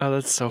it. Oh,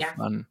 that's so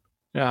fun.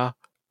 Yeah.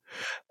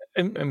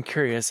 I'm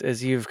curious,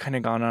 as you've kind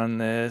of gone on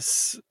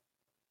this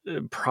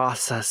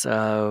process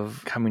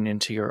of coming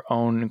into your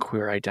own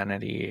queer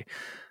identity,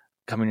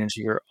 coming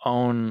into your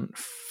own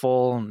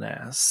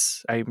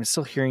fullness, I'm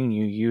still hearing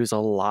you use a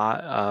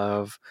lot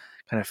of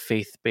kind of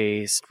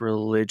faith-based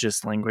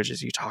religious language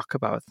as you talk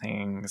about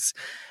things.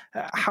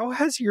 How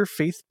has your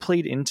faith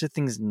played into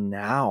things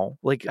now?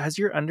 Like, has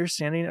your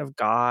understanding of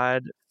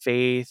God,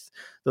 faith,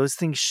 those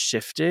things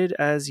shifted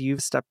as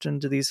you've stepped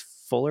into these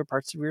fuller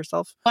parts of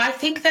yourself? Well, I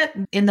think that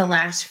in the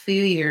last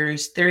few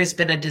years, there has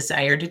been a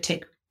desire to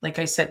take, like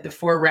I said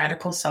before,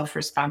 radical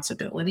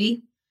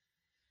self-responsibility.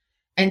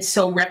 And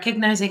so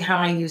recognizing how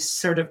I use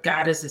sort of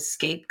God as a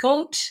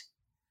scapegoat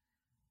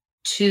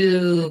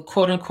to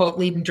quote unquote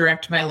lead and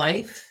direct my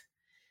life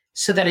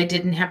so that I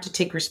didn't have to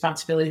take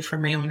responsibility for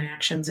my own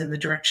actions in the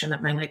direction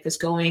that my life is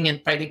going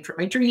and fighting for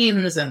my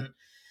dreams and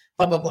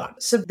blah, blah, blah.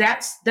 So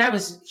that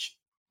was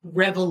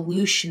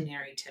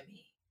revolutionary to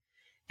me.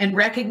 And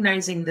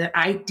recognizing that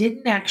I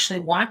didn't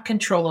actually want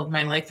control of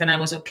my life and I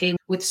was okay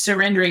with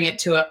surrendering it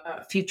to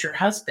a future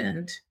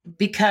husband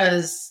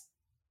because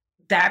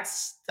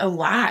that's a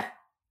lot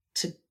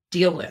to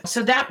deal with.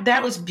 So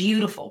that was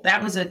beautiful.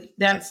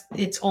 That's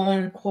its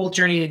own whole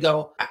journey to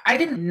go. I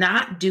did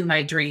not do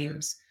my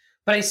dreams,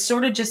 but I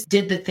sort of just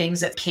did the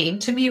things that came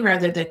to me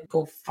rather than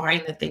go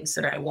find the things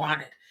that I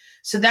wanted.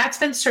 So that's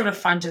been sort of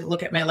fun to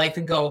look at my life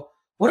and go,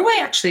 what do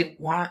I actually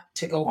want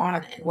to go on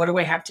and what do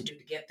I have to do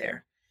to get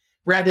there?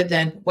 Rather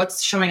than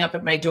what's showing up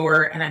at my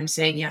door and I'm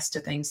saying yes to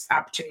things,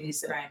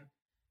 opportunities that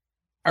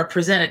are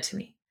presented to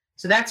me.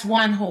 So that's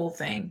one whole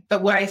thing.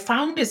 But what I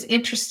found is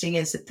interesting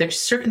is that there's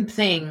certain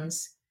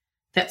things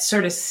that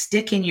sort of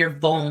stick in your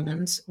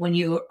bones when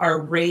you are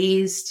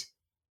raised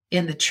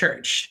in the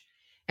church.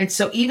 And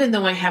so even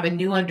though I have a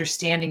new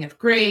understanding of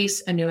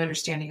grace, a new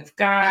understanding of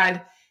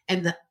God,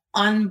 and the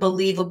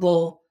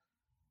unbelievable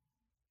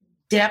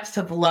depth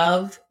of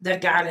love that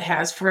God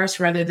has for us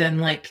rather than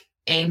like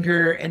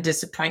anger and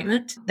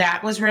disappointment,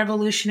 that was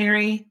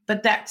revolutionary,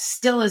 but that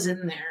still is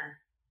in there.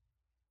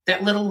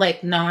 That little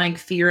like gnawing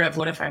fear of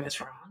what if I was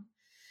wrong?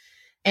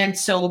 And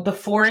so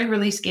before I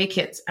release Gay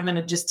Kids, I'm going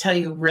to just tell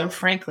you real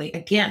frankly,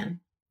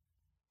 again,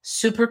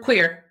 super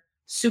queer,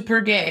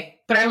 super gay.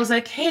 But I was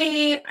like,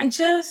 hey, I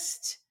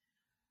just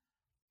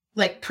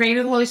like praying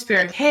to the Holy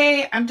Spirit.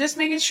 Hey, I'm just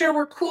making sure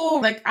we're cool.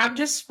 Like I'm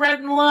just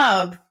spreading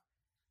love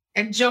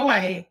and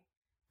joy.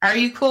 Are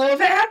you cool with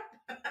that?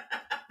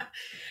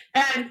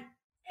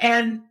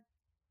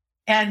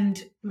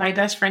 And my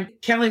best friend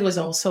Kelly was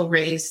also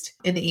raised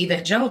in the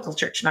evangelical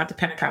church, not the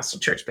Pentecostal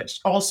church, but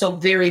also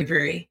very,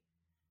 very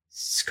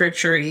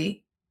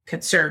scripture-y,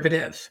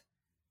 conservative.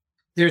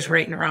 There's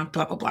right and wrong,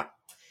 blah, blah, blah.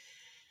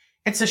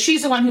 And so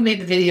she's the one who made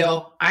the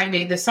video. I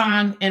made the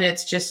song, and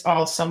it's just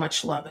all so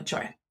much love and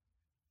joy.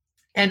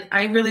 And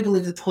I really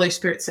believe that the Holy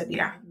Spirit said,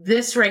 yeah,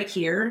 this right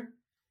here,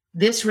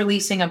 this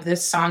releasing of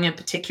this song in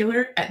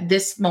particular at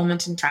this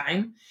moment in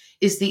time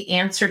is the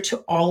answer to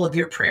all of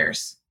your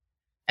prayers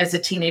as a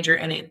teenager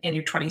and in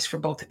your 20s for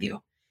both of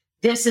you.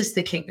 This is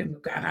the kingdom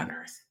of God on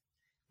earth.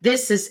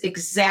 This is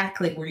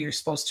exactly where you're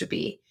supposed to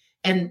be.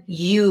 And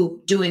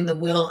you doing the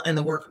will and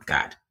the work of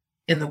God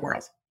in the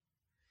world.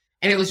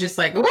 And it was just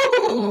like,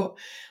 whoa,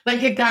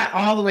 like it got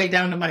all the way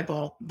down to my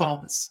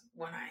bones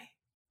when I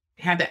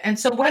had that. And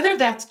so whether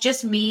that's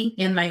just me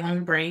in my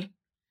own brain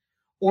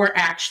or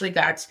actually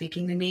God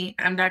speaking to me,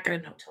 I'm not going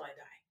to know till I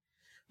die.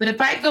 But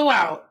if I go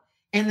out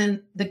and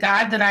then the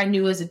God that I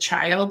knew as a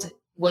child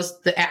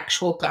was the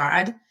actual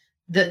God,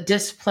 the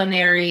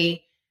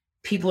disciplinary,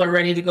 people are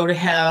ready to go to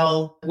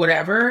hell,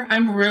 whatever,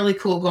 I'm really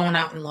cool going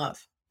out in love.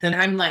 Then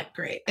I'm like,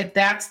 great. If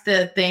that's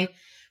the thing.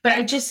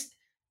 But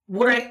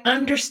what I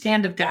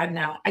understand of God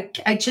now,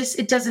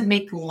 it doesn't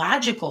make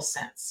logical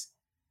sense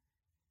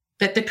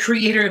that the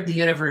creator of the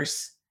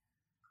universe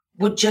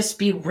would just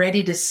be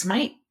ready to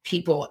smite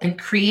people and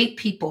create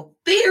people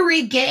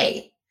very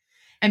gay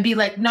and be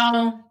like,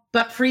 no,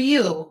 but for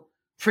you,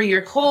 for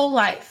your whole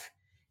life,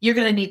 you're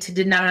going to need to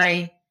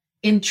deny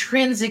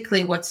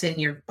intrinsically what's in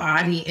your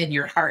body and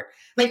your heart.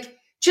 Like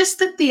just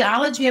the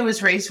theology I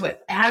was raised with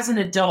as an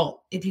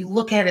adult, if you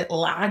look at it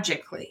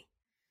logically,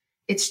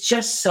 it's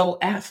just so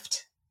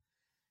effed.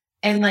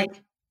 And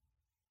like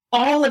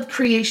all of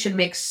creation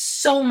makes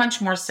so much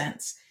more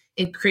sense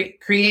in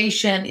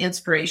creation,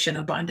 inspiration,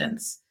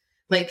 abundance.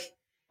 Like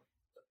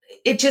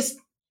it just,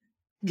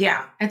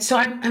 yeah. And so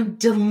I'm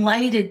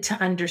delighted to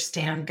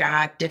understand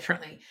God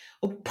differently.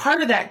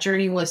 Part of that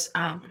journey was,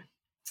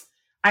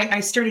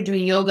 I started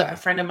doing yoga. A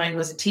friend of mine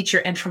was a teacher.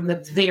 And from the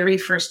very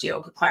first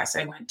yoga class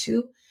I went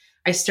to,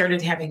 I started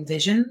having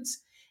visions.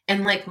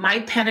 And like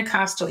my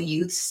Pentecostal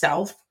youth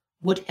self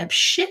would have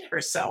shit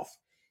herself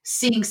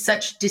seeing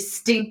such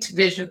distinct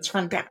visions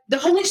from God. The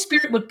Holy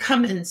Spirit would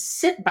come and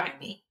sit by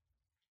me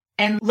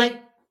and like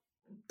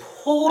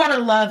pour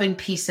love and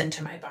peace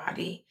into my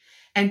body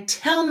and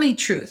tell me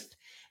truth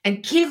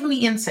and give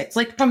me insights.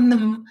 Like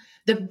from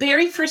the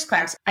very first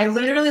class, I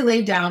literally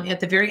lay down at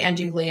the very end,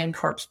 you lay in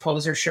corpse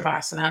pose or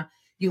Shavasana.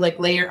 You like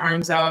lay your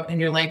arms out and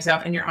your legs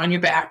out and you're on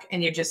your back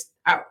and you're just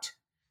out.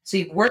 So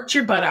you've worked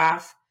your butt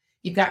off.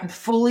 You've gotten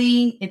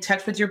fully in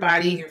touch with your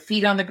body, your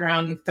feet on the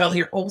ground. You felt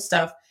your whole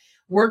stuff,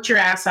 worked your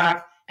ass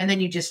off, and then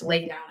you just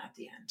lay down at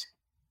the end.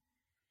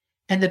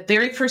 And the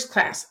very first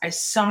class, I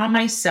saw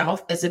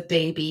myself as a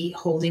baby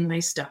holding my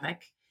stomach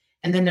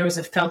And then there was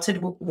a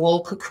felted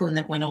wool cocoon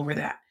that went over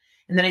that.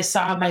 And then I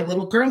saw my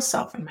little girl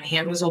self, and my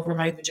hand was over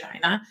my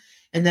vagina.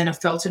 And then a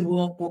felted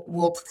wool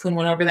cocoon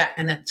went over that.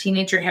 And the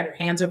teenager had her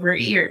hands over her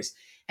ears.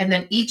 And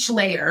then each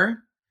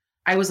layer,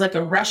 I was like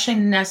a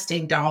Russian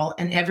nesting doll,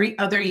 and every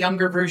other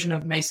younger version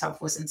of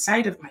myself was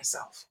inside of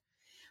myself.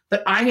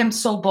 But I am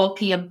so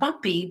bulky and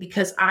bumpy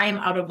because I am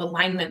out of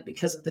alignment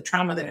because of the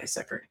trauma that I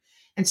suffered.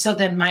 And so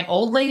then my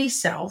old lady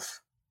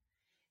self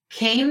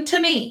came to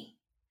me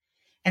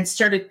and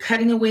started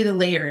cutting away the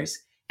layers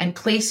and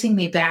placing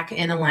me back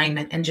in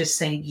alignment and just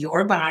saying,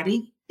 your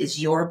body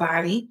is your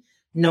body.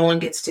 No one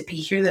gets to be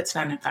here that's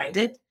not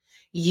invited.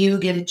 You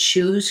get to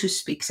choose who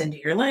speaks into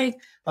your life,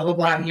 blah, blah,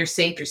 blah. You're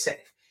safe, you're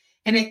safe.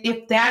 And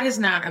if that is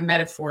not a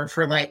metaphor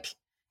for like,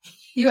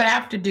 you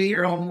have to do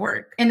your own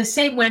work. And the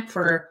same went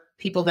for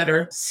people that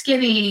are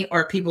skinny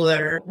or people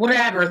that are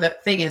whatever the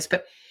thing is.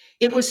 But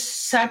it was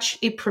such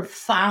a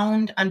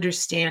profound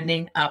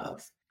understanding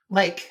of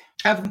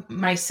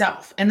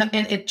myself. And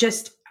it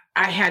just,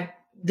 I had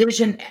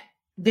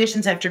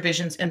visions after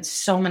visions in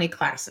so many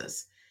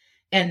classes.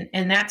 And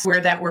that's where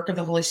that work of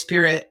the Holy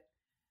Spirit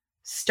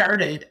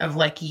started, of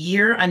like,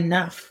 you're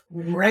enough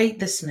right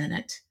this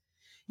minute.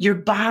 Your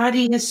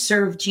body has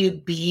served you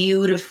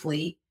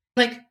beautifully.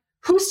 Like,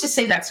 who's to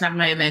say that's not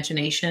my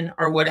imagination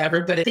or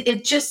whatever, but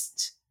it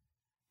just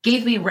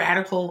gave me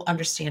radical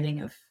understanding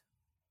of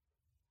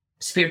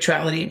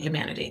spirituality and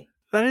humanity.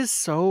 That is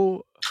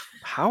so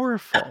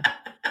powerful.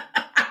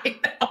 I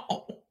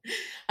know.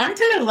 Aren't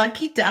I a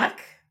lucky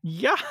duck?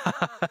 Yeah.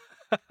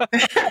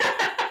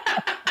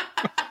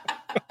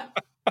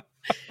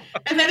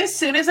 And then as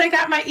soon as I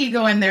got my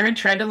ego in there and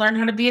tried to learn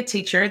how to be a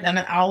teacher, then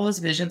all those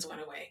visions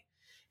went away.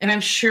 And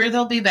I'm sure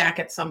they'll be back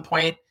at some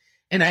point.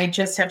 And I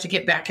just have to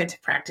get back into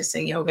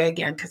practicing yoga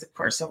again, because of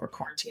course over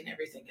quarantine,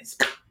 everything is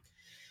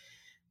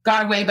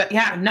gone away. But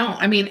yeah, no,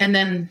 I mean, and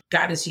then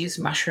God has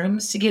used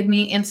mushrooms to give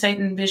me insight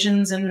and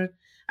visions and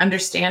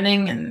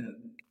understanding and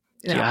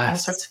all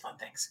sorts of fun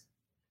things.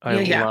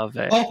 I love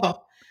it.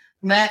 Oh,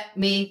 let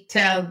me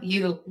tell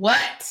you what.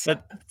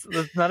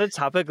 That's not a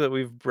topic that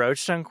we've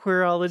broached on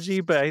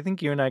Queerology, but I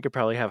think you and I could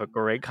probably have a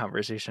great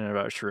conversation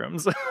about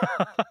shrooms.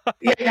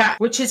 Yeah,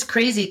 which is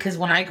crazy because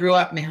when I grew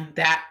up, man,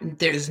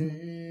 there's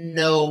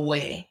no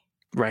way.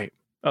 Right.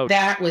 Oh,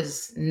 that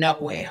was no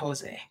way,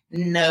 Jose.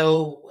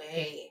 No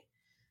way.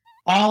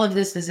 All of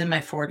this is in my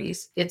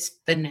 40s. It's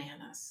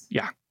bananas.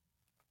 Yeah.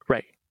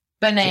 Right.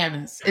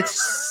 Bananas.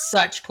 It's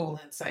such cool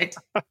insight.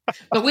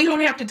 But we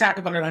don't have to talk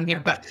about it on here,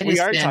 but we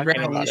are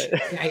talking about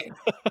it. Yeah.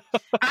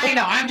 I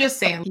know. I'm just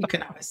saying,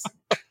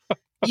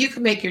 you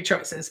can make your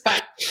choices,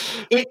 but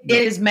it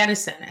is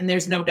medicine, and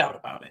there's no doubt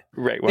about it.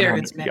 Right. There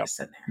is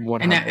medicine there.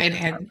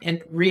 100%.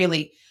 And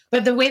really,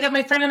 but the way that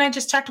my friend and I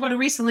just talked about it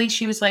recently,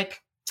 she was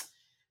like,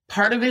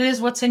 part of it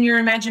is what's in your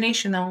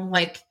imagination, though.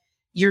 Like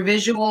your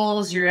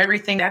visuals, your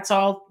everything, that's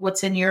all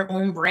what's in your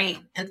own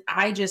brain. And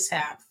I just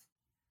have,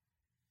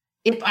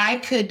 if I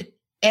could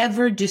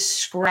ever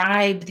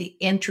describe the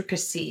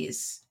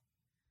intricacies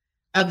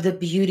of the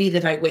beauty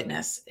that I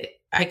witness,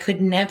 I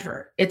could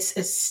never. It's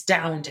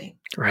astounding.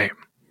 Right.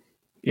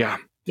 Yeah.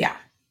 Yeah.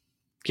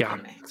 Yeah.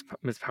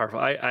 It's powerful.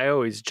 I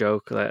always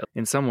joke that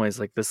in some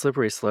ways, like, the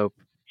slippery slope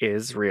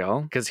is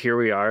real, because here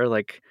we are,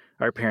 like,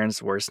 our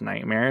parents' worst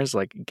nightmares,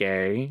 like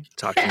gay,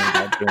 talking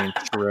about doing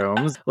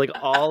shrooms, like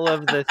all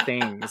of the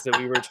things that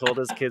we were told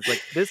as kids,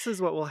 like, this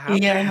is what will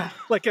happen. Yeah.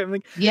 Like, I'm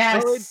like,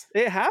 yes, oh,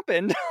 it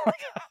happened.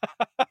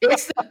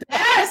 It's the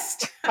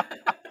best. How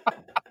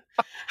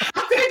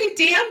could I be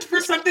damned for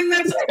something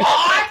that's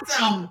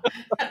awesome?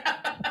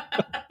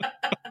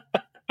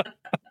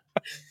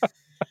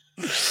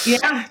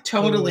 Yeah,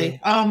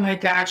 totally. Oh my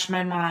gosh,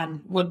 my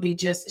mom would be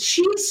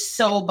she's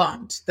so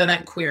bummed that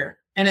I'm queer.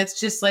 And it's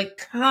just like,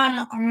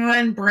 come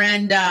on,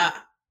 Brenda.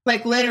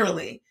 Like,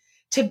 literally,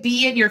 to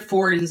be in your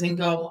 40s and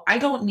go, I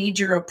don't need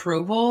your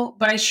approval,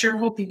 but I sure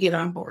hope you get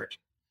on board.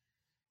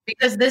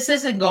 Because this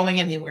isn't going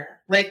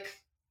anywhere. Like,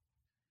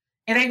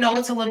 and I know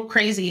it's a little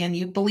crazy, and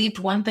you believed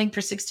one thing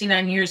for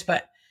 69 years,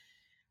 but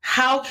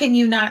how can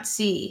you not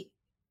see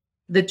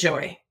the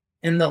joy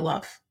and the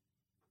love?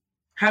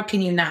 How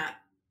can you not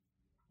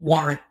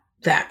want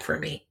that for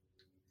me?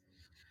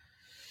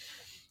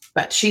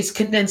 But she's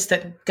convinced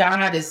that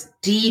God is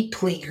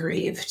deeply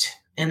grieved.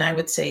 And I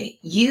would say,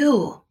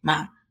 you,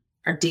 Mom,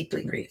 are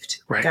deeply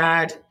grieved. Right.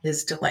 God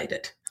is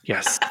delighted.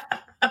 Yes.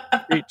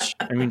 Reach.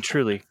 I mean,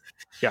 truly.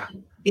 Yeah.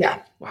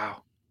 Yeah.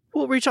 Wow.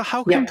 Well, Rachel,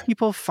 how can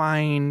people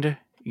find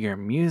your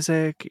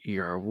music,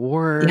 your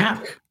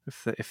work,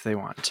 if they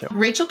want to?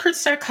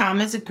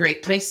 RachelKurtz.com is a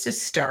great place to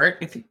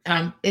start.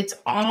 It's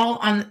all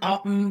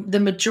on, the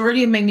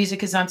majority of my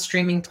music is on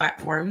streaming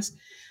platforms.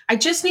 I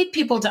just need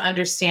people to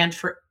understand,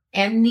 for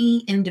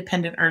any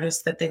independent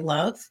artist that they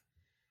love,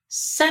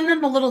 send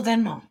them a little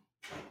Venmo.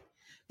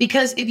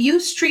 Because if you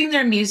stream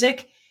their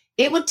music,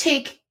 it would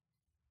take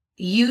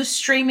you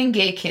streaming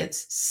Gay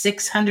Kids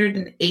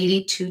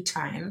 682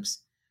 times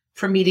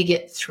for me to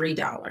get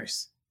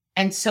 $3.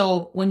 And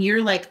so when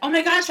you're like, oh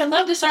my gosh, I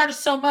love this artist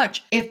so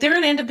much, if they're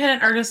an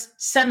independent artist,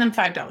 send them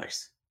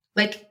 $5.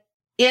 Like,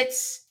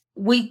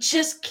 we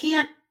just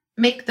can't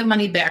make the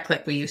money back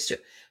like we used to.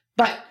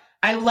 But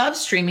I love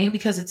streaming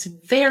because it's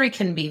very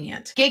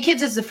convenient. Gay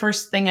Kids is the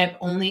first thing I've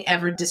only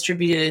ever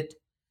distributed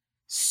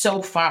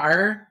so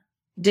far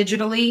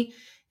digitally.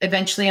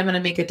 Eventually I'm going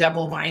to make a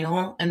double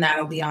vinyl and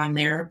that'll be on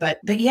there. But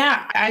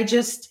yeah,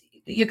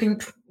 you can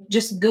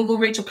just Google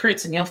Rachel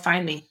Kurtz and you'll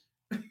find me.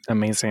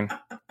 Amazing.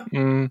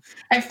 I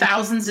have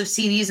thousands of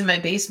CDs in my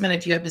basement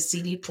if you have a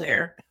CD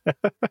player.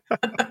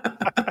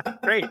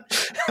 Great.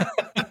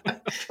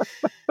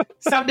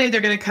 Someday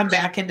they're going to come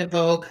back into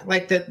vogue,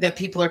 like that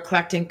people are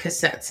collecting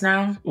cassettes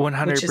now.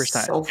 100%. Which is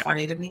so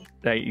funny to me.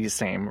 You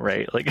same,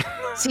 right? Like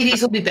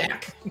CDs will be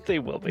back. They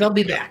will be. They'll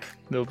be back.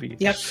 They'll be.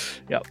 Yep.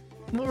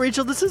 Well,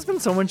 Rachel, this has been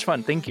so much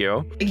fun. Thank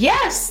you.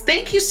 Yes.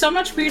 Thank you so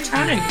much for your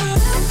time.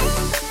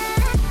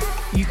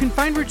 You can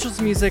find Rachel's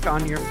music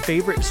on your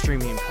favorite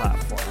streaming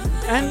platform.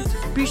 And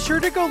be sure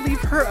to go leave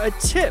her a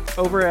tip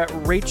over at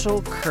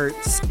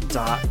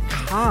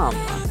rachelkurtz.com.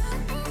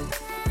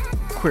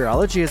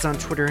 Queerology is on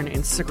Twitter and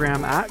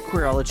Instagram at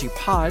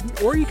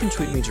QueerologyPod, or you can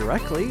tweet me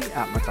directly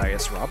at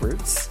Matthias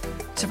Roberts.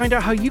 To find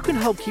out how you can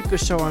help keep the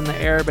show on the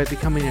air by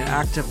becoming an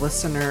active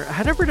listener,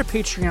 head over to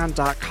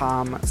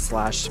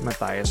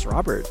patreon.com/Matthias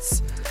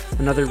Roberts.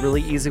 Another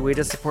really easy way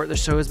to support the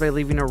show is by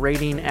leaving a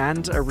rating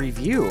and a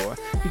review.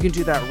 You can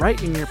do that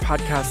right in your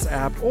podcast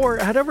app, or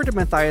head over to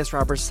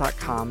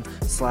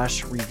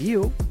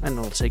matthiasroberts.com/review, and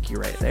it'll take you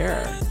right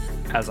there.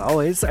 As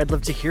always, I'd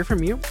love to hear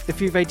from you.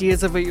 If you have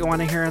ideas of what you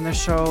want to hear on the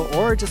show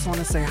or just want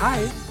to say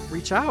hi,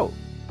 reach out.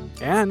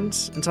 And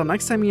until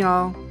next time,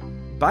 y'all,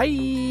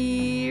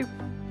 bye!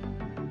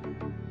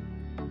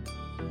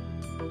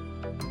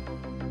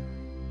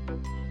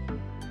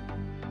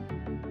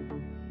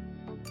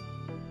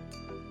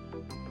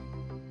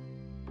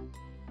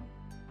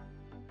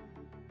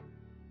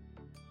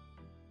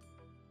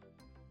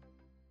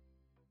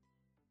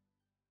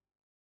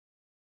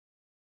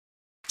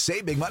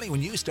 Save big money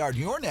when you start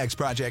your next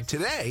project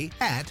today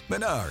at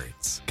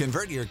Menards.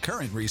 Convert your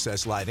current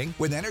recessed lighting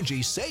with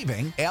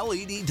energy-saving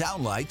LED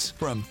downlights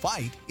from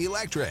Fight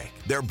Electric.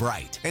 They're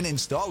bright and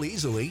install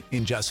easily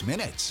in just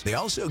minutes. They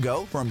also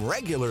go from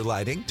regular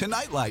lighting to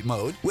nightlight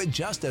mode with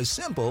just a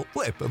simple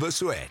flip of a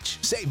switch.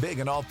 Save big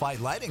on all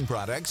Fight lighting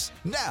products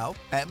now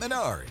at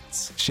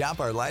Menards. Shop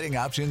our lighting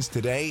options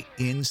today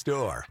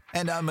in-store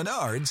and on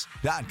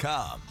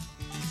Menards.com.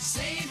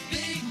 Save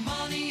big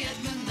money at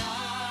Menards.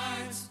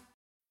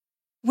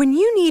 When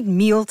you need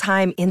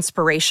mealtime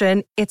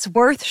inspiration, it's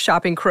worth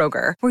shopping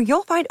Kroger, where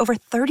you'll find over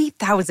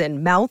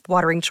 30,000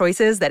 mouth-watering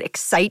choices that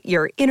excite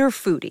your inner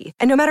foodie.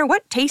 And no matter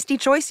what tasty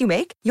choice you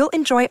make, you'll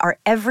enjoy our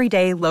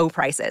everyday low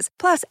prices,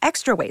 plus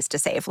extra ways to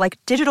save, like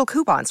digital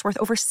coupons worth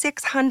over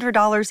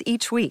 $600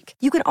 each week.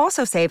 You can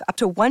also save up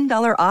to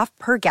 $1 off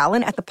per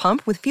gallon at the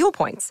pump with fuel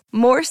points.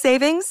 More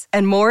savings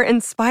and more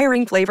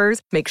inspiring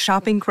flavors make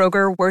shopping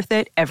Kroger worth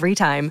it every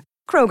time.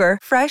 Kroger,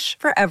 fresh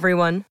for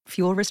everyone.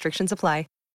 Fuel restrictions apply.